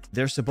great.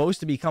 They're supposed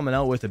to be coming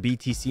out with a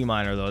BTC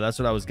miner though. That's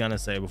what I was gonna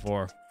say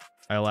before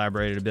I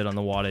elaborated a bit on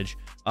the wattage.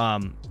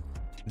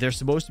 They're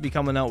supposed to be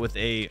coming out with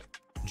a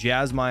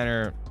jazz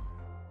miner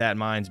that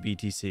mines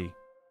BTC.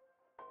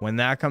 When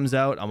that comes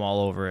out, I'm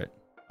all over it.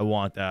 I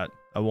want that.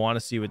 I want to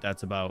see what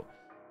that's about.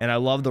 And I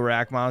love the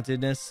rack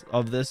mountedness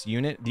of this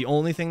unit. The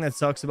only thing that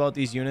sucks about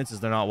these units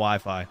is they're not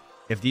Wi-Fi.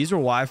 If these were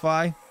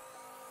Wi-Fi,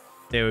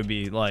 they would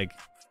be like,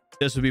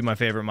 this would be my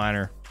favorite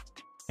miner,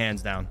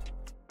 hands down.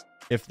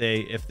 If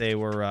they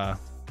were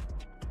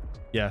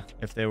yeah,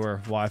 if they were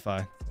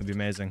Wi-Fi, it'd be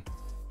amazing.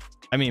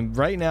 I mean,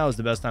 right now is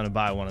the best time to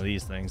buy one of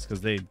these things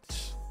because they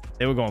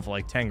were going for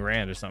like 10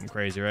 grand or something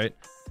crazy, right?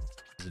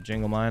 Is it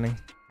jingle mining?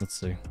 Let's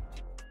see.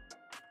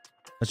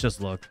 Let's just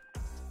look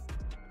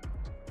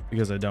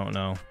because I don't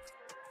know.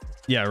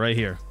 Yeah, right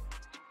here.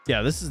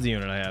 Yeah, this is the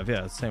unit I have.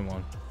 Yeah, it's the same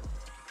one.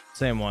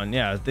 Same one.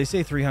 Yeah, they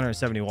say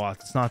 370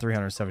 watts. It's not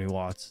 370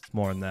 watts. It's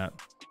more than that.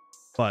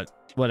 But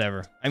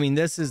whatever. I mean,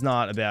 this is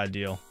not a bad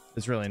deal.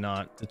 It's really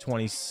not. The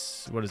 20,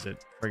 what is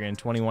it? Friggin'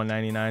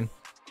 $21.99.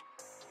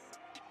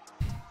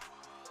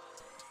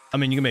 I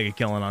mean, you can make a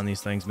killing on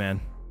these things, man.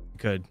 You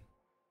could.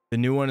 The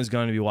new one is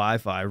going to be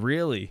Wi-Fi.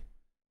 Really?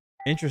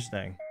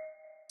 Interesting.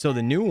 So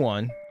the new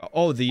one,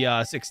 oh,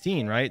 the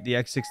 16, right? The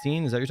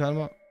X16, is that what you're talking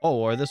about? Oh,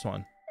 or this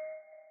one.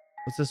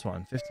 What's this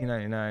one?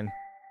 $15.99.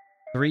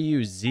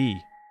 3UZ.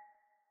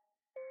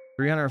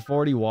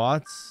 340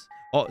 watts.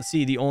 Oh,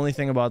 see, the only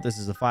thing about this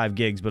is the 5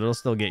 gigs, but it'll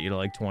still get you to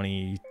like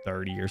 20,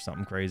 30 or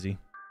something crazy.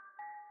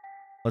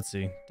 Let's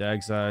see.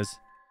 DAG size.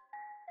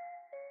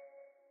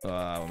 What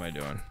am I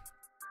doing?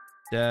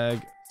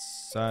 DAG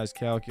size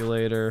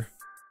calculator.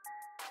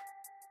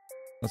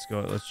 Let's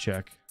go. Let's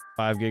check.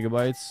 5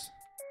 gigabytes.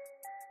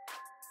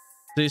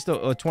 So you're still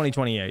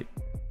 2028.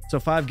 So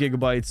 5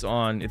 gigabytes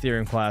on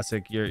Ethereum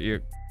Classic. You're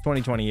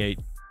 2028.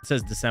 It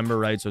says December,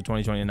 right? So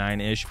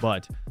 2029-ish,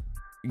 but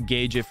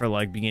gauge it for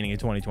like beginning of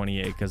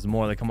 2028 because the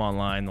more they come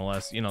online, the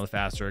less, you know, the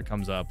faster it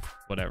comes up,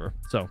 whatever.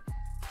 So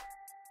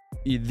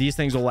these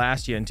things will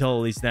last you until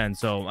at least then.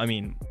 So I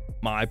mean,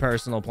 my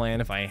personal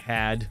plan, if I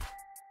had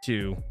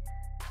to,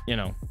 you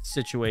know,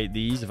 situate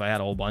these, if I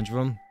had a whole bunch of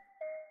them,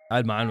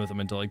 I'd mine with them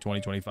until like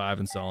 2025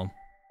 and sell them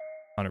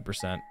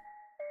 100%,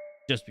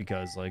 just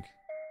because like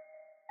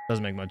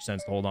doesn't make much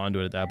sense to hold on to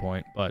it at that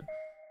point. But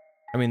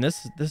I mean,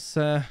 this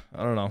I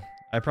don't know.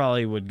 I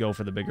probably would go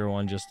for the bigger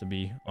one just to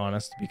be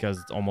honest, because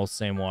it's almost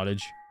same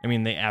wattage. I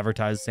mean, they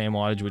advertise the same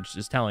wattage, which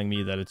is telling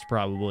me that it's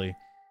probably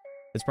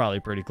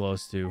pretty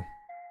close to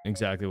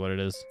exactly what it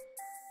is.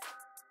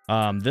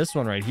 This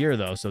one right here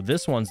though, so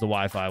this one's the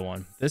Wi-Fi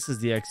one. This is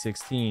the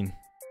X16.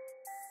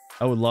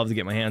 I would love to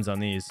get my hands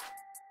on these.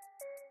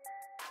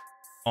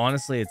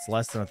 Honestly, it's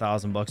less than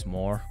 $1,000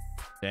 more.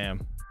 Damn.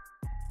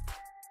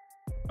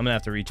 I'm gonna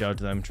have to reach out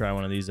to them, try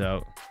one of these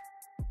out.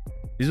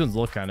 These ones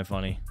look kind of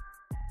funny.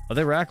 Are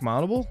they rack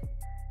mountable?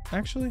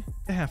 Actually,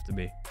 they have to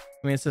be. I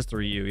mean, it says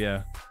 3U,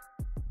 yeah.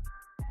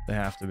 They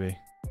have to be.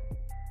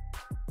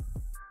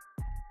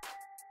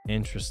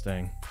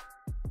 Interesting.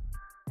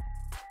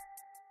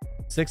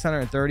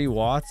 630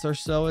 watts or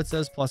so, it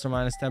says, plus or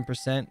minus 10%.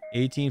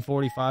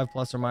 1845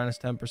 plus or minus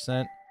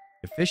 10%.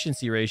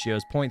 Efficiency ratio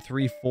is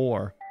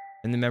 0.34,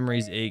 and the memory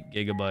is 8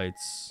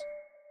 gigabytes.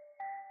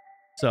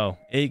 So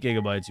 8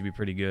 gigabytes would be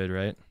pretty good,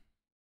 right?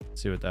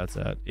 Let's see what that's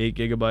at. 8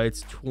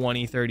 gigabytes,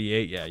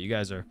 2038. Yeah, you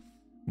guys are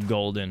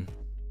golden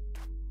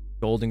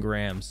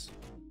grams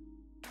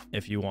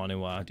if you want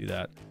to do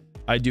that.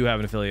 I do have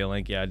an affiliate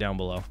link. Yeah, down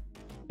below.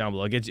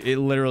 It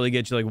literally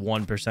gets you like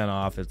 1%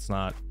 off. It's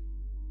not,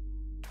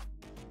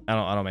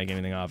 I don't make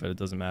anything off it. It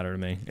doesn't matter to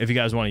me. If you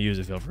guys want to use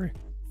it, feel free.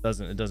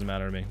 It doesn't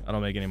matter to me. I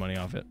don't make any money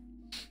off it.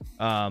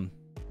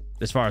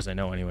 As far as I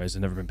know, anyways.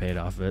 I've never been paid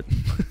off of it.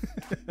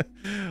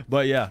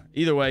 But yeah,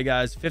 either way,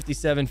 guys,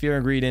 57 fear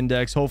and greed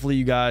index. Hopefully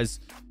you guys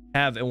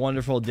have a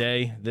wonderful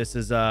day. This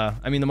is I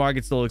mean, the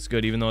market still looks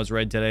good, even though it's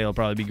red today. It'll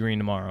probably be green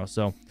tomorrow.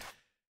 So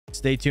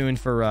stay tuned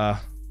for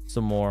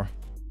some more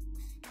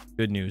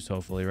good news,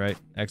 hopefully, right?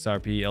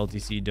 XRP,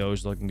 LTC,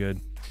 Doge looking good.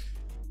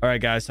 All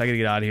right, guys, I gotta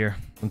get out of here.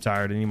 I'm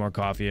tired. I need more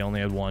coffee. I only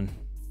had one,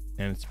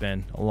 and it's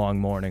been a long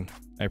morning.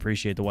 I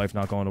appreciate the wife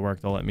not going to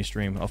work. They'll let me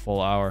stream a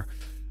full hour.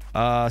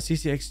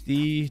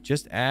 CCXD,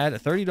 just add a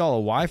 $30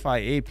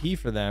 Wi-Fi AP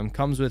for them.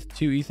 Comes with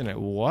 2 Ethernet.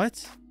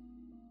 What?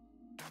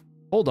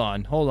 Hold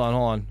on.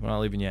 We're not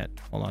leaving yet.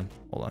 Hold on.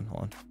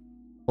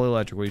 Fully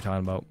electric, what are you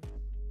talking about?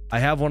 I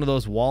have one of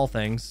those wall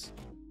things.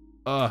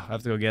 I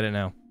have to go get it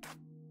now.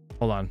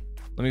 Hold on.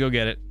 Let me go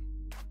get it.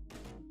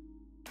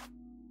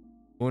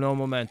 Uno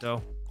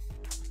momento.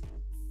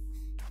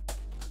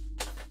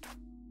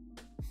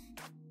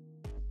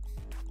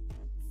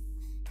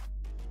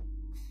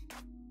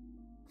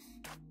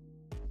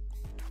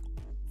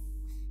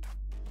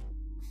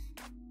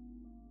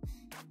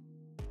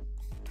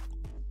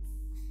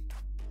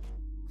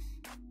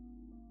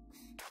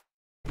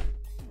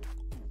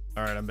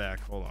 All right, I'm back.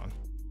 Hold on.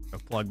 I'll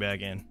plug back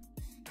in.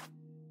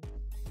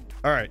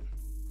 All right.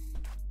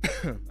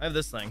 I have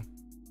this thing.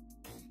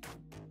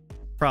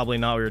 Probably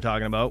not what you're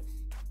talking about.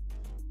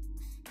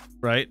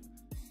 Right?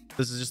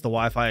 This is just the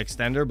Wi-Fi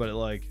extender, but it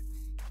like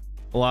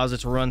allows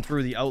it to run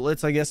through the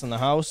outlets, I guess, in the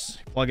house.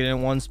 Plug it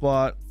in one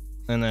spot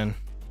and then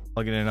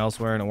plug it in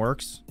elsewhere and it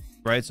works.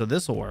 Right? So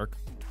this will work.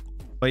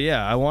 But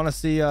yeah, I want to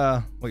see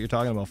what you're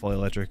talking about, fully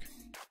electric.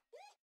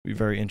 Be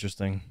very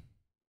interesting.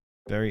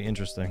 Very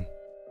interesting.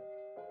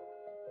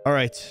 All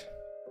right.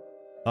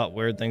 Oh,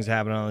 weird things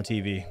happening on the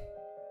TV.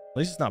 At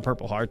least it's not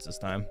Purple Hearts this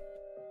time.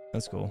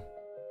 That's cool.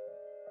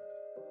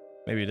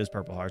 Maybe it is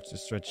Purple Hearts,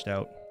 just stretched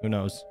out. Who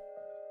knows?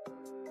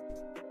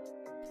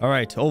 All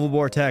right,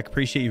 Overboard Tech.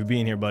 Appreciate you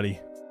being here, buddy.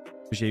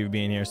 Appreciate you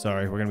being here.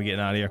 Sorry, we're gonna be getting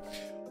out of here.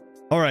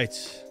 All right.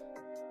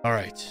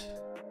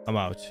 I'm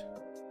out.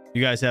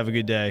 You guys have a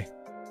good day.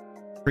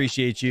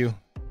 Appreciate you.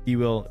 He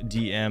will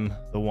DM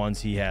the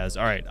ones he has.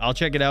 All right, I'll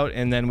check it out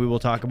and then we will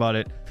talk about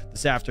it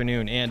this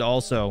afternoon. And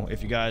also,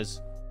 if you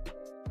guys,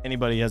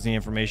 anybody has any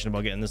information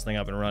about getting this thing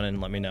up and running,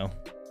 let me know,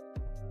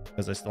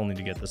 because I still need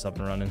to get this up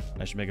and running.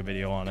 I should make a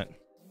video on it.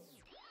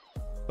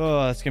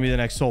 Oh, that's gonna be the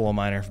next solo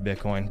miner for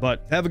Bitcoin.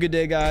 But have a good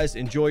day, guys.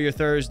 Enjoy your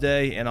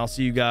Thursday, and I'll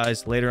see you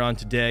guys later on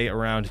today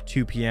around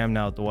 2 p.m.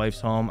 Now that the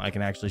wife's home, I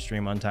can actually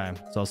stream on time.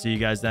 So I'll see you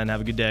guys then.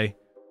 Have a good day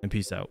and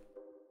peace out.